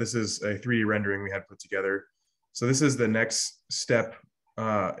 This is a 3D rendering we had put together. So this is the next step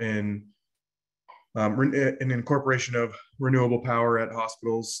in incorporation of renewable power at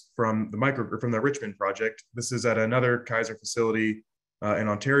hospitals from the Richmond project. This is at another Kaiser facility in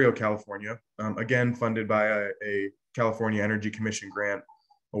Ontario, California, again funded by a California Energy Commission grant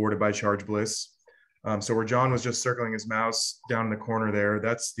awarded by ChargeBliss. So where John was just circling his mouse down in the corner there,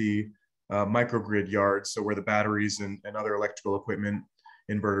 that's the microgrid yard. So where the batteries and other electrical equipment,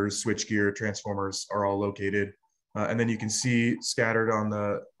 inverters, switchgear, transformers are all located. And then you can see scattered on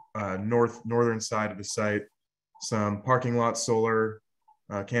the northern side of the site, some parking lot solar,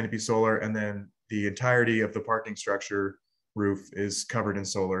 canopy solar, and then the entirety of the parking structure roof is covered in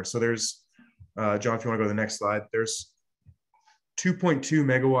solar. So there's, John, if you want to go to the next slide, there's 2.2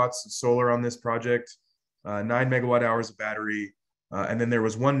 megawatts of solar on this project, 9 megawatt hours of battery, and then there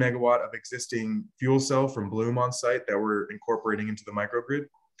was 1 megawatt of existing fuel cell from Bloom on site that we're incorporating into the microgrid.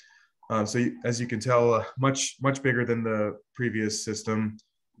 So as you can tell, much bigger than the previous system.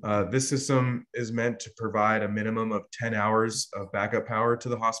 This system is meant to provide a minimum of 10 hours of backup power to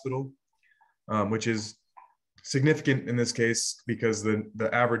the hospital, which is significant in this case because the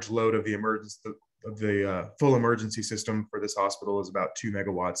average load of the full emergency system for this hospital is about 2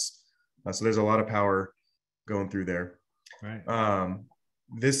 megawatts. So there's a lot of power going through there. Right.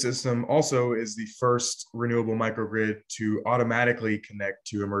 This system also is the first renewable microgrid to automatically connect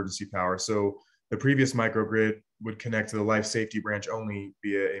to emergency power. So the previous microgrid would connect to the life safety branch only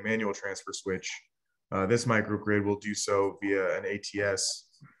via a manual transfer switch. This microgrid will do so via an ATS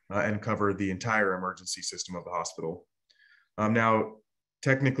and cover the entire emergency system of the hospital. Now,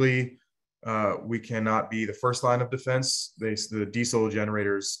 technically, we cannot be the first line of defense. The diesel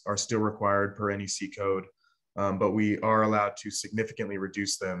generators are still required per NEC code, but we are allowed to significantly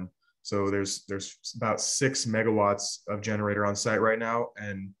reduce them. So there's about 6 megawatts of generator on site right now,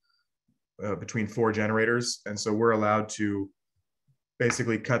 and between 4 generators. And so we're allowed to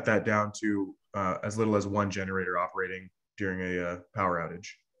basically cut that down to as little as one generator operating during a power outage.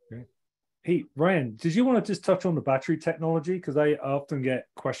 Okay. Hey, Ryan, did you want to just touch on the battery technology? Because I often get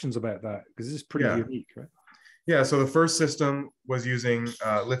questions about that, because this is pretty unique, right? Yeah, so the first system was using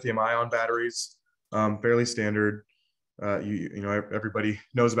lithium-ion batteries, fairly standard. You know, everybody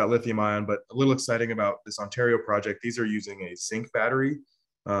knows about lithium-ion, but a little exciting about this Ontario project, these are using a zinc battery.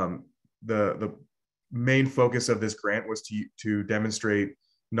 The main focus of this grant was to demonstrate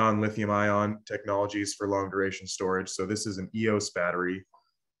non-lithium-ion technologies for long-duration storage. So this is an EOS battery.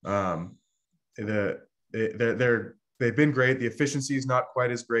 They've been great. The efficiency is not quite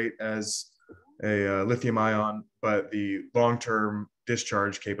as great as a lithium ion, but the long-term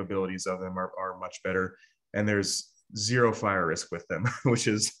discharge capabilities of them are much better. And there's zero fire risk with them, which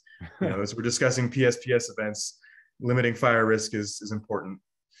is, you know, as we're discussing PSPS events, limiting fire risk is important.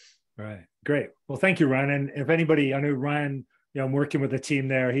 Right. Great. Well, thank you, Ryan. And if anybody, I know Ryan, you know, I'm working with the team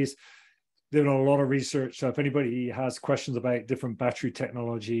there. He's doing a lot of research. So if anybody has questions about different battery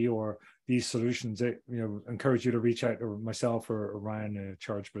technology or these solutions, you know, encourage you to reach out to myself or Ryan, the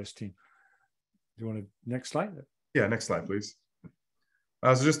Charge Bliss team. Do you want to next slide? Yeah, next slide, please. I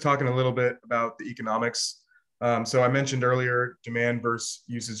was just talking a little bit about the economics. So I mentioned earlier demand versus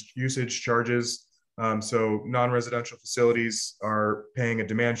usage charges. So non-residential facilities are paying a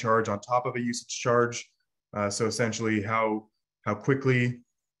demand charge on top of a usage charge. So essentially how quickly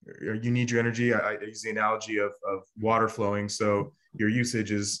you need your energy. I use the analogy of water flowing. So your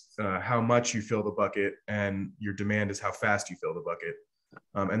usage is how much you fill the bucket, and your demand is how fast you fill the bucket.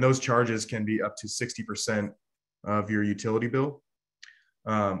 And those charges can be up to 60% of your utility bill.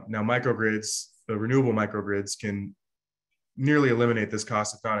 Now microgrids, the renewable microgrids, can nearly eliminate this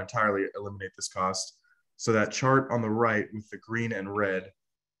cost, if not entirely eliminate this cost. So that chart on the right with the green and red,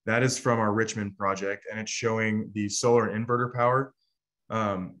 that is from our Richmond project, and it's showing the solar and inverter power.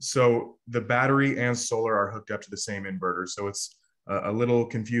 So the battery and solar are hooked up to the same inverter. So it's a little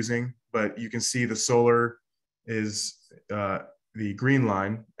confusing, but you can see the solar is the green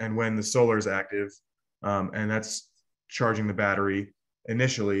line, and when the solar is active, and that's charging the battery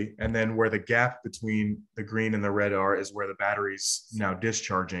initially, and then where the gap between the green and the red are is where the battery's now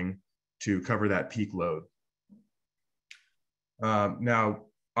discharging to cover that peak load. Now,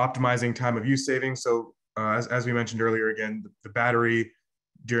 optimizing time of use savings. So as we mentioned earlier, again, the battery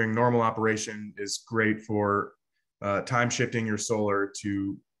during normal operation is great for time shifting your solar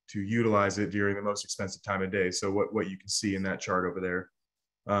to utilize it during the most expensive time of day. So what you can see in that chart over there,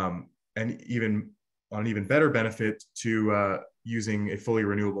 and even on an even better benefit to using a fully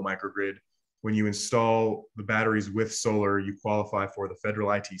renewable microgrid. When you install the batteries with solar, you qualify for the federal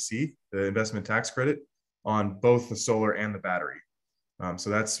ITC, the investment tax credit, on both the solar and the battery. So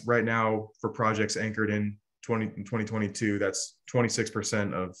that's right now for projects anchored in 2022, that's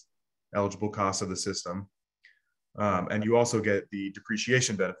 26% of eligible costs of the system. And you also get the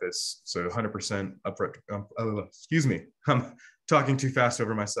depreciation benefits. So 100% upfront, excuse me, I'm talking too fast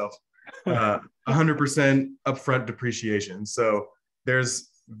over myself. 100% upfront depreciation. So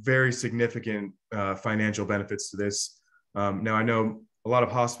there's very significant financial benefits to this. Now I know a lot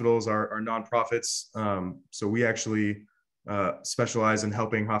of hospitals are nonprofits. So we actually specialize in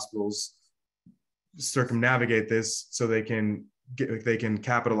helping hospitals circumnavigate this so they can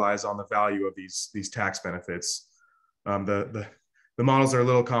capitalize on the value of these tax benefits. The models are a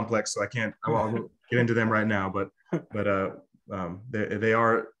little complex, so I won't get into them right now, but they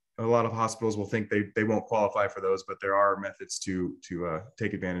are, a lot of hospitals will think they won't qualify for those, but there are methods to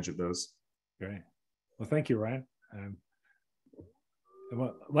take advantage of those. Great. Well, thank you, Ryan.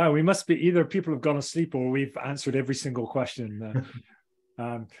 Wow, we must be, either people have gone asleep or we've answered every single question.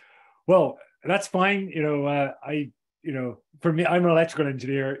 Well, that's fine. For me, I'm an electrical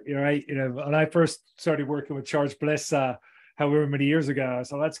engineer. When I first started working with Charge Bliss, however many years ago,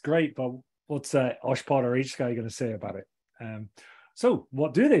 so that's great. But what's OSHPD or HSKI going to say about it? So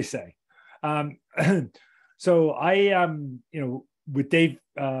what do they say? So I with Dave,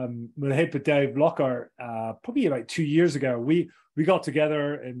 with Dave Lockhart, probably about 2 years ago, we got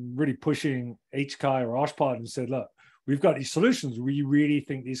together and really pushing HSKI or OSHPD and said, look, we've got these solutions. We really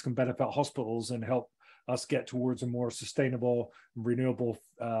think these can benefit hospitals and help us get towards a more sustainable, renewable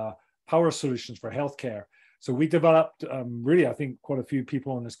power solutions for healthcare. So we developed, really, I think quite a few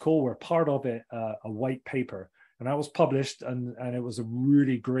people on this call were part of it, a white paper. And that was published, and it was a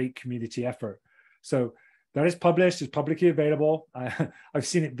really great community effort. So that is published, it's publicly available. I've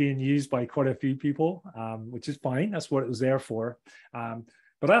seen it being used by quite a few people, which is fine. That's what it was there for.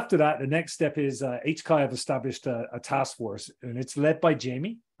 But after that, the next step is HSKI have established a task force, and it's led by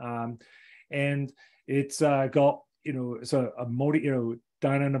Jamie. And it's got, it's a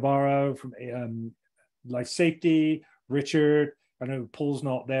Diana Navarro from Life Safety, Richard, I know Paul's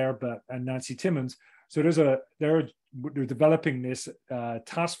not there, and Nancy Timmons. So they're developing this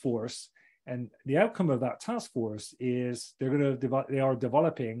task force, and the outcome of that task force is they are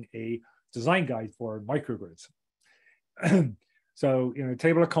developing a design guide for microgrids. So,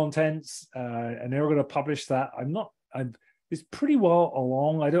 table of contents, and they're going to publish that. It's pretty well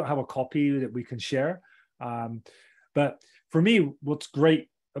along. I don't have a copy that we can share. But for me, what's great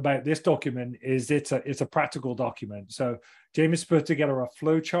about this document is it's a practical document. So James put together a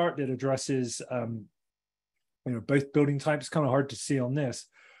flow chart that addresses both building types. Kind of hard to see on this,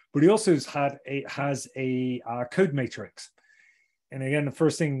 but he also has a code matrix. And again, the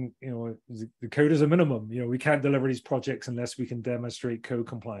first thing, the code is a minimum. We can't deliver these projects unless we can demonstrate code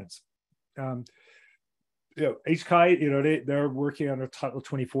compliance. HCI, they're working under Title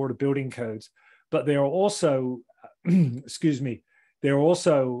 24, the building codes, but they are also, excuse me, they're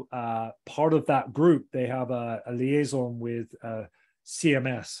also part of that group. They have a liaison with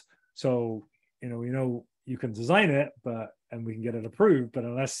CMS. So, you can design it, and we can get it approved, but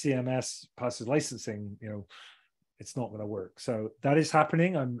unless CMS passes licensing, it's not going to work. So that is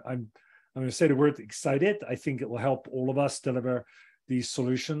happening. I'm going to say the word excited. I think it will help all of us deliver these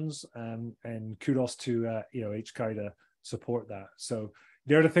solutions, and kudos to HCI to support that. So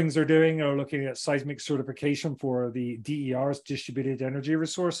the other things they're doing are looking at seismic certification for the DERs, distributed energy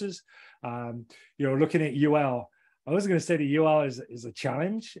resources. Looking at UL. I was going to say the UL is a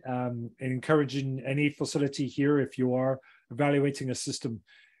challenge, and encouraging any facility here, if you are evaluating a system,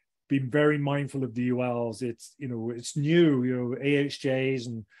 be very mindful of the ULs. It's new, AHJs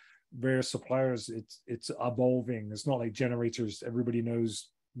and various suppliers, it's evolving. It's not like generators, everybody knows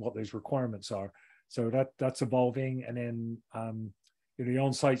what those requirements are. So that's evolving. And then the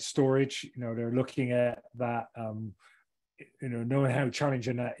on-site storage, they're looking at that, knowing how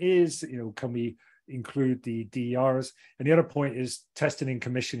challenging that is, can we include the DERs? And the other point is testing and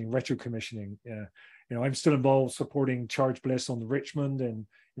commissioning, retro commissioning. I'm still involved supporting Charge Bliss on the Richmond and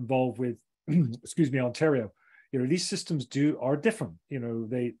involved with, excuse me, Ontario. These systems are different.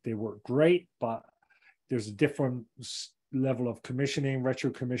 They work great, but there's a different level of commissioning,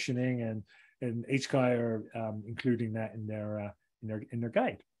 retro commissioning, and HCI are including that in their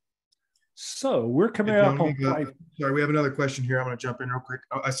guide. So we're coming up on sorry, we have another question here. I'm going to jump in real quick.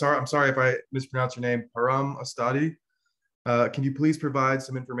 I'm sorry if I mispronounced your name. Param Astadi. Can you please provide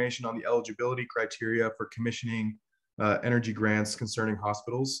some information on the eligibility criteria for commissioning energy grants concerning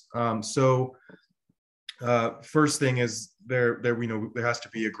hospitals? First thing is there has to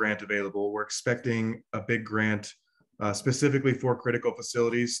be a grant available. We're expecting a big grant specifically for critical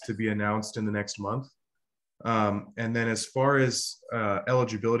facilities to be announced in the next month. And then as far as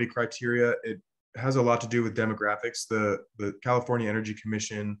eligibility criteria, it has a lot to do with demographics. The California Energy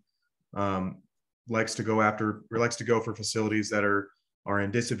Commission likes to go for facilities that are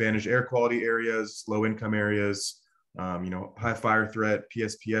in disadvantaged air quality areas, low income areas, high fire threat,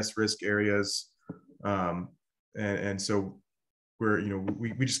 PSPS risk areas. And so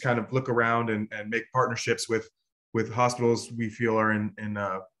we just kind of look around and make partnerships with hospitals we feel are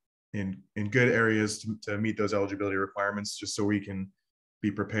in good areas to meet those eligibility requirements, just so we can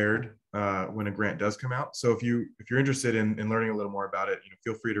be prepared when a grant does come out. So if you're interested in learning a little more about it,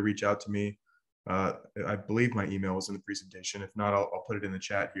 feel free to reach out to me. I believe my email was in the presentation. If not, I'll put it in the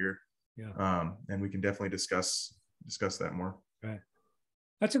chat here. Yeah. And we can definitely discuss that more. Right.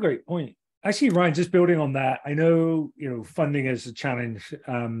 That's a great point. Actually, Ryan, just building on that, I know, funding is a challenge.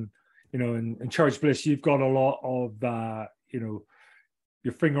 In Charge Bliss, you've got a lot of,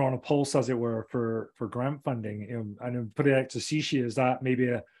 your finger on a pulse, as it were, for grant funding. And put it out to Sishi, is that maybe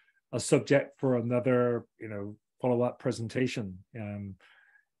a subject for another, follow-up presentation?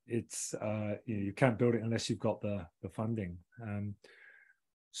 It's you can't build it unless you've got the funding.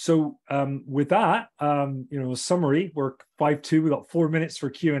 So with that, summary, we're 5-2, we've got 4 minutes for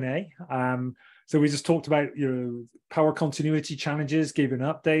Q&A. So we just talked about, power continuity challenges, gave an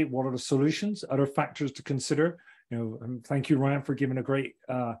update, what are the solutions, other factors to consider. Thank you, Ryan, for giving a great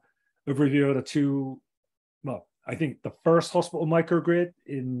overview of the two, I think the first hospital microgrid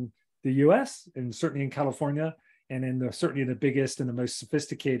in the US, and certainly in California, and in certainly the biggest and the most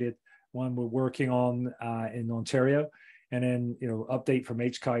sophisticated one we're working on in Ontario. And then, update from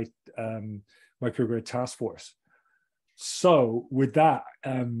HCI Microgrid Task Force. So with that,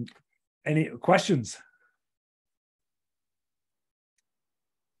 any questions?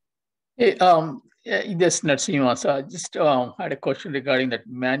 Hey, this Natsima. So I just had a question regarding that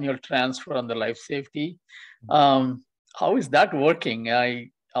manual transfer on the life safety. How is that working?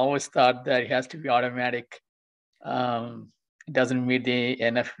 I always thought that it has to be automatic. it doesn't meet the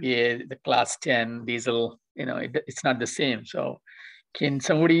NFPA, the class 10 diesel, it's not the same. So can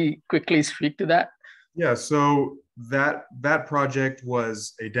somebody quickly speak to that? Yeah, so that project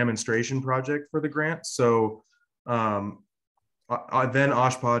was a demonstration project for the grant. So then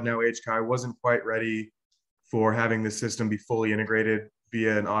Oshpod, now HKI, wasn't quite ready for having the system be fully integrated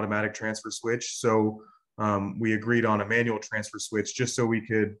via an automatic transfer switch. So we agreed on a manual transfer switch just so we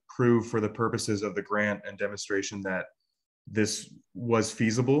could prove for the purposes of the grant and demonstration that this was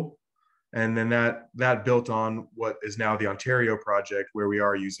feasible. And then that built on what is now the Ontario project, where we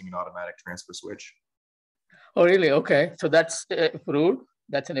are using an automatic transfer switch. Oh, really? Okay. So that's approved.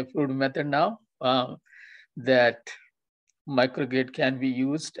 That's an approved method now, that microgrid can be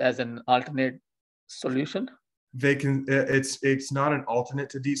used as an alternate solution. They can, it's not an alternate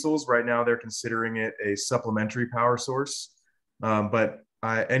to diesels. Right now, they're considering it a supplementary power source. But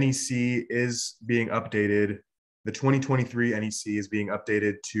NEC is being updated. The 2023 NEC is being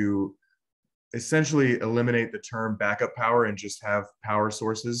updated to essentially eliminate the term backup power and just have power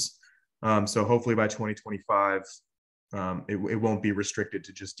sources. So hopefully by 2025, it won't be restricted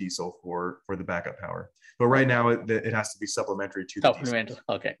to just diesel for the backup power. But right now, it has to be supplementary to the supplemental. Diesel.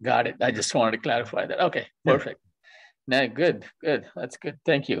 Okay, got it. I just wanted to clarify that. Okay, perfect. Yeah. No, good. That's good.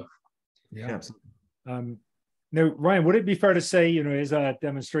 Thank you. Yeah. Now, Ryan, would it be fair to say, as a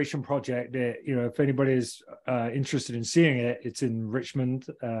demonstration project that, if anybody is interested in seeing it, it's in Richmond.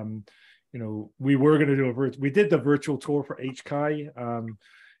 We were going to do we did the virtual tour for HKI.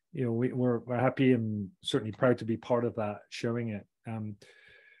 We're happy and certainly proud to be part of that, showing it.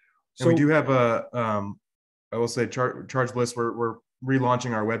 So we do have I will say, Charge Bliss, we're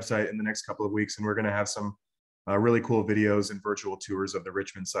relaunching our website in the next couple of weeks, and we're going to have some really cool videos and virtual tours of the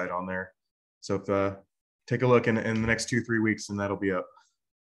Richmond site on there. So take a look in the next 2-3 weeks, and that'll be up.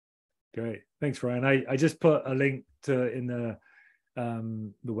 Great, thanks, Ryan. I just put a link to in the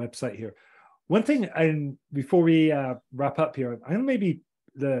website here. One thing, and before we wrap up here, I know maybe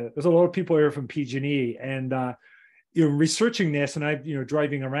there's a lot of people here from PG&E, and researching this, and I've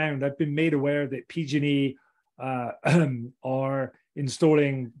driving around, I've been made aware that PG&E are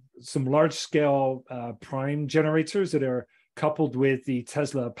installing some large-scale prime generators that are coupled with the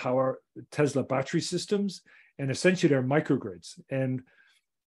Tesla battery systems, and essentially they're microgrids. And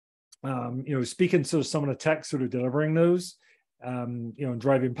speaking to some of the techs that are delivering those,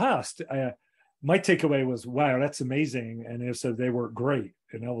 driving past, my takeaway was, wow, that's amazing. And they said they work great.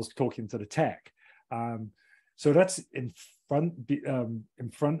 And I was talking to the tech. So that's in front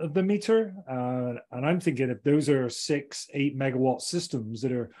of the meter. And I'm thinking if those are 6-8 megawatt systems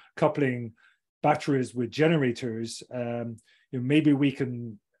that are coupling batteries with generators, maybe we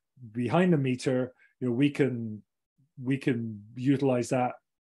can, behind the meter, we can utilize that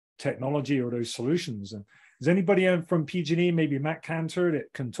technology or those solutions. And is anybody from PG&E, maybe Matt Cantor,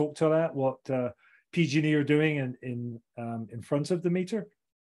 that can talk to that, what PG&E are doing in front of the meter?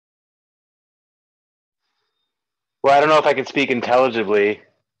 Well, I don't know if I can speak intelligibly,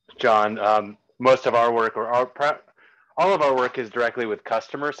 John. Most of our work, or all of our work, is directly with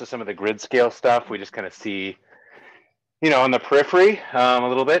customers. So some of the grid scale stuff, we just kind of see, on the periphery a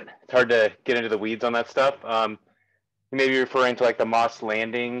little bit. It's hard to get into the weeds on that stuff. You may be referring to like the Moss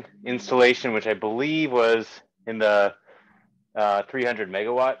Landing installation, which I believe was in the 300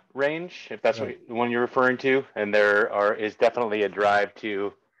 megawatt range, if that's right, the one you're referring to. And there is definitely a drive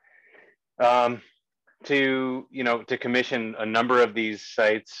to commission a number of these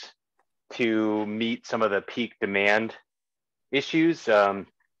sites to meet some of the peak demand issues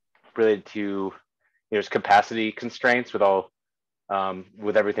related to capacity constraints with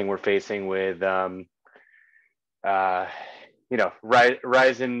with everything we're facing with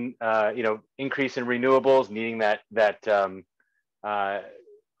rise in increase in renewables, needing that to cover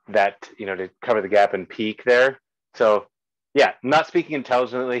the gap in peak there. So yeah, not speaking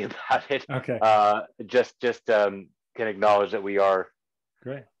intelligently about it. Okay. Just can acknowledge that we are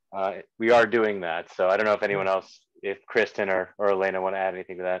doing that. So I don't know if anyone else, if Kristen or Elena want to add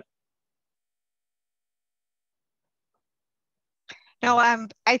anything to that. No, I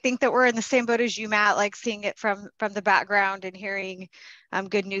think that we're in the same boat as you, Matt, like seeing it from the background and hearing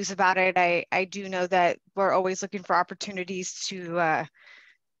good news about it. I do know that we're always looking for opportunities to,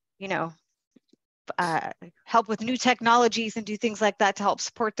 help with new technologies and do things like that to help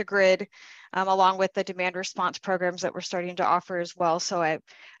support the grid, along with the demand response programs that we're starting to offer as well. So I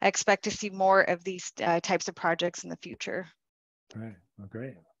expect to see more of these types of projects in the future. All right, well,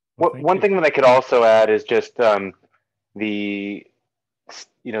 great. Well, one thing that I could also add is just the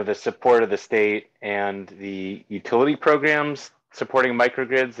support of the state and the utility programs supporting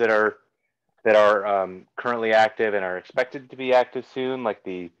microgrids that are that are currently active and are expected to be active soon, like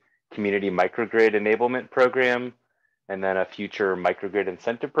the Community Microgrid Enablement Program, and then a future microgrid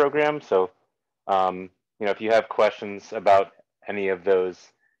incentive program. So, if you have questions about any of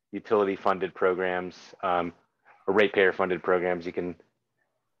those utility-funded programs or ratepayer-funded programs, we can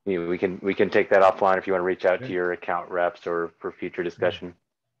take that offline if you want to reach out to your account reps or for future discussion.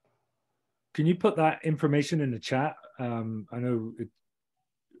 Can you put that information in the chat? I know it,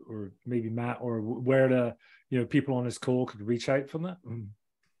 or maybe Matt, or where the people on this call could reach out from that.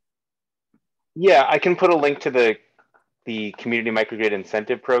 Yeah, I can put a link to the Community Microgrid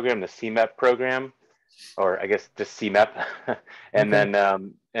Incentive Program, the CMEP program, or I guess just CMEP, and then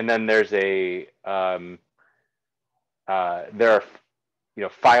there's a there are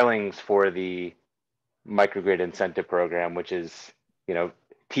filings for the Microgrid Incentive Program, which is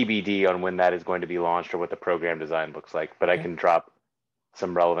TBD on when that is going to be launched or what the program design looks like. But I can drop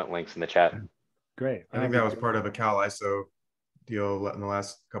some relevant links in the chat. Great. I think that was part of a Cal ISO deal in the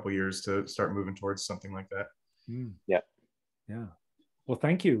last couple of years to start moving towards something like that. Yeah. Well,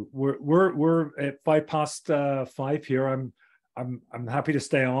 thank you. We're at 5:05 here. I'm happy to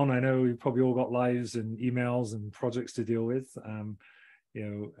stay on. I know we've probably all got lives and emails and projects to deal with.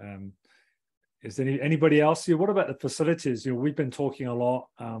 Is anybody else? What about the facilities? We've been talking a lot.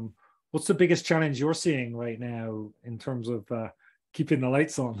 What's the biggest challenge you're seeing right now in terms of keeping the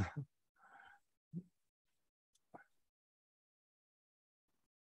lights on?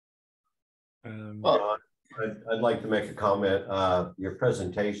 Well, I'd like to make a comment. Your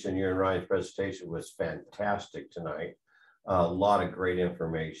presentation, you and Ryan's presentation was fantastic tonight. A lot of great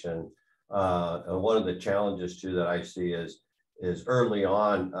information. And one of the challenges too that I see is early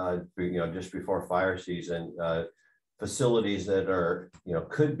on, just before fire season, facilities that are,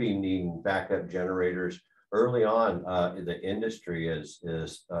 could be needing backup generators. Early on, the industry is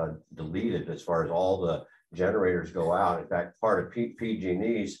deleted as far as all the generators go out. In fact, part of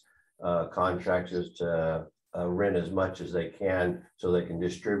PG&E's contracts is to rent as much as they can so they can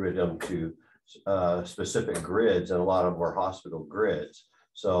distribute them to specific grids, and a lot of them are hospital grids.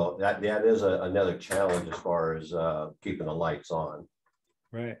 So that is another challenge as far as keeping the lights on.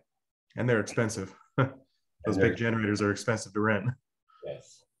 Right. And they're expensive. Those big generators are expensive to rent.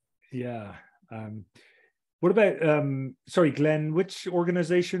 Yes. Yeah. What about, sorry, Glenn, which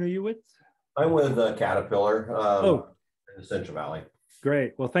organization are you with? I'm with Caterpillar in the Central Valley.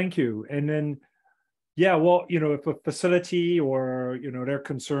 Great. Well, thank you. And then, yeah, well, if a facility or, they're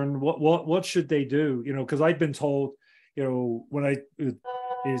concerned, what should they do? Because I've been told,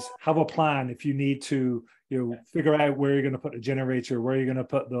 is have a plan if you need to, figure out where you're going to put the generator, where you're going to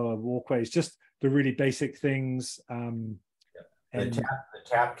put the walkways, just the really basic things. The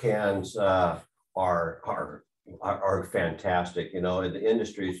tap cans are fantastic. The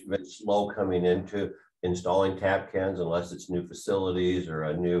industry's been slow coming into installing tap cans unless it's new facilities or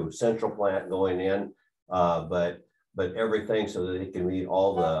a new central plant going in. But everything so that it can meet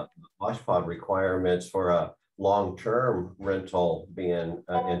all the WashPod requirements for a long-term rental being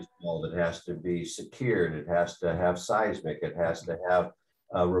installed. It has to be secured. It has to have seismic. It has to have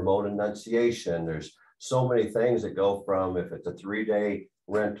remote enunciation. There's so many things that go from, if it's a 3-day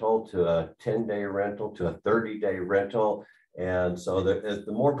rental to a 10-day rental to a 30-day rental. And so the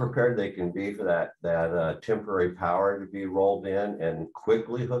more prepared they can be for that temporary power to be rolled in and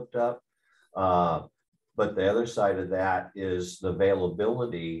quickly hooked up. But the other side of that is the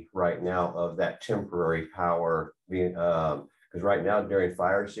availability right now of that temporary power being, because right now during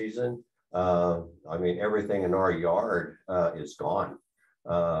fire season, everything in our yard is gone.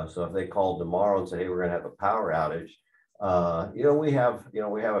 So if they called tomorrow and say, hey, we're going to have a power outage, we have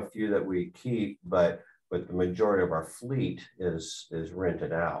a few that we keep, but the majority of our fleet is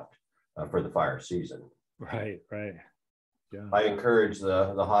rented out for the fire season. Right. Yeah. I encourage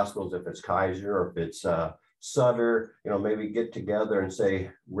the hospitals, if it's Kaiser or if it's Sutter, maybe get together and say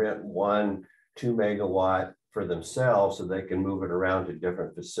rent 1-2 megawatt for themselves so they can move it around to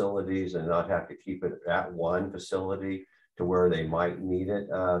different facilities and not have to keep it at one facility to where they might need it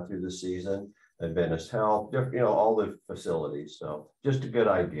through the season. Adventist Health, all the facilities. So just a good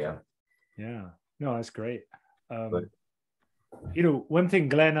idea. Yeah, no, that's great. One thing,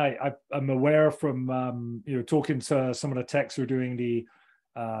 Glenn, I'm aware from talking to some of the techs who are doing the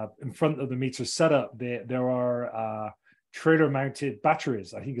in front of the meter setup, there are trailer mounted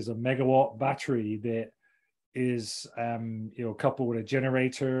batteries. I think it's a megawatt battery that is coupled with a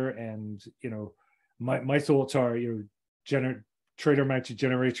generator, and my thoughts are trailer mounted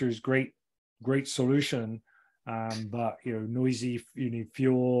generators, great solution, but noisy, you need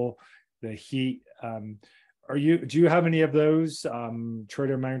fuel, the heat. do you have any of those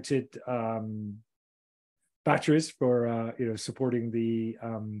trailer mounted batteries for supporting the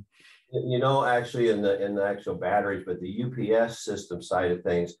actually in the actual batteries, but the UPS system side of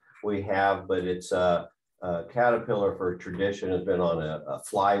things we have, but it's Caterpillar for tradition has been on a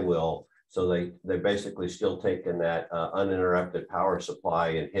flywheel. So they basically still taking that uninterrupted power supply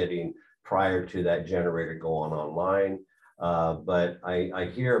and hitting prior to that generator going online. But I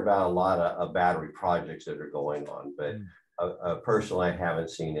hear about a lot of battery projects that are going on, but personally, I haven't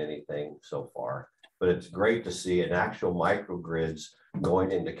seen anything so far. But it's great to see an actual microgrids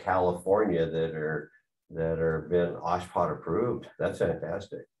going into California that are been OSHPD approved. That's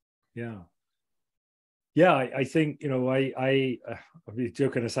fantastic. Yeah. Yeah, I think, I'll be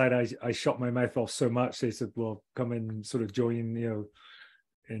joking aside, I shot my mouth off so much. They said, well, come and sort of join,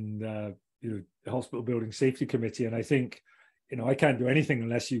 in the hospital building safety committee. And I think, I can't do anything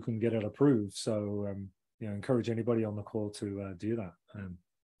unless you can get it approved. So, encourage anybody on the call to do that.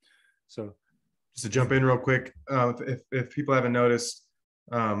 So just to jump in real quick, if people haven't noticed,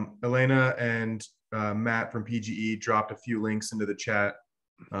 Elena and Matt from PGE dropped a few links into the chat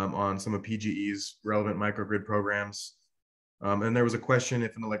on some of PGE's relevant microgrid programs. And there was a question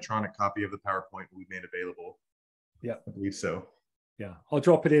if an electronic copy of the PowerPoint will be made available. Yeah, I believe so. Yeah, I'll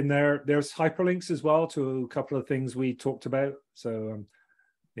drop it in there. There's hyperlinks as well to a couple of things we talked about. So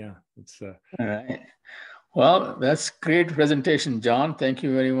yeah, it's all right. Well, that's great presentation, John. Thank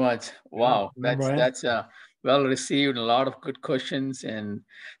you very much. Wow, that's well received, a lot of good questions. And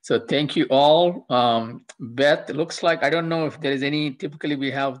so thank you all. Beth, it looks like, I don't know if there is any, typically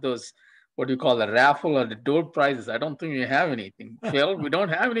we have those, what do you call the raffle or the door prizes. I don't think we have anything. Phil, we don't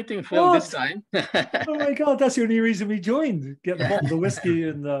have anything, Phil, this time. Oh my God, that's the only reason we joined. Get the bottle of whiskey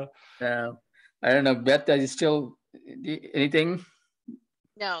and the... I don't know, Beth, are you still, anything?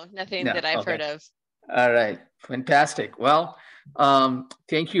 No, nothing that I've heard of. All right, fantastic. Well,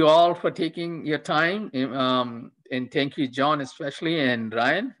 thank you all for taking your time. And thank you, John, especially, and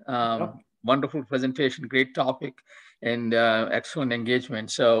Ryan. Wonderful presentation, great topic, and excellent engagement.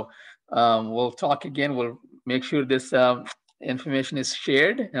 So we'll talk again. We'll make sure this information is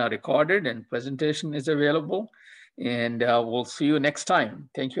shared, recorded, and presentation is available. And we'll see you next time.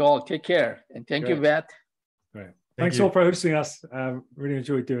 Thank you all. Take care. And thank you, Beth. Right. Thanks all for hosting us. Really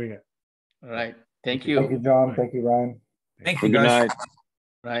enjoyed doing it. All right. Thank you. Thank you, John. Thank you, Ryan. Thank you, guys. Good night.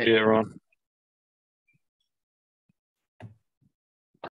 Right. See you, everyone.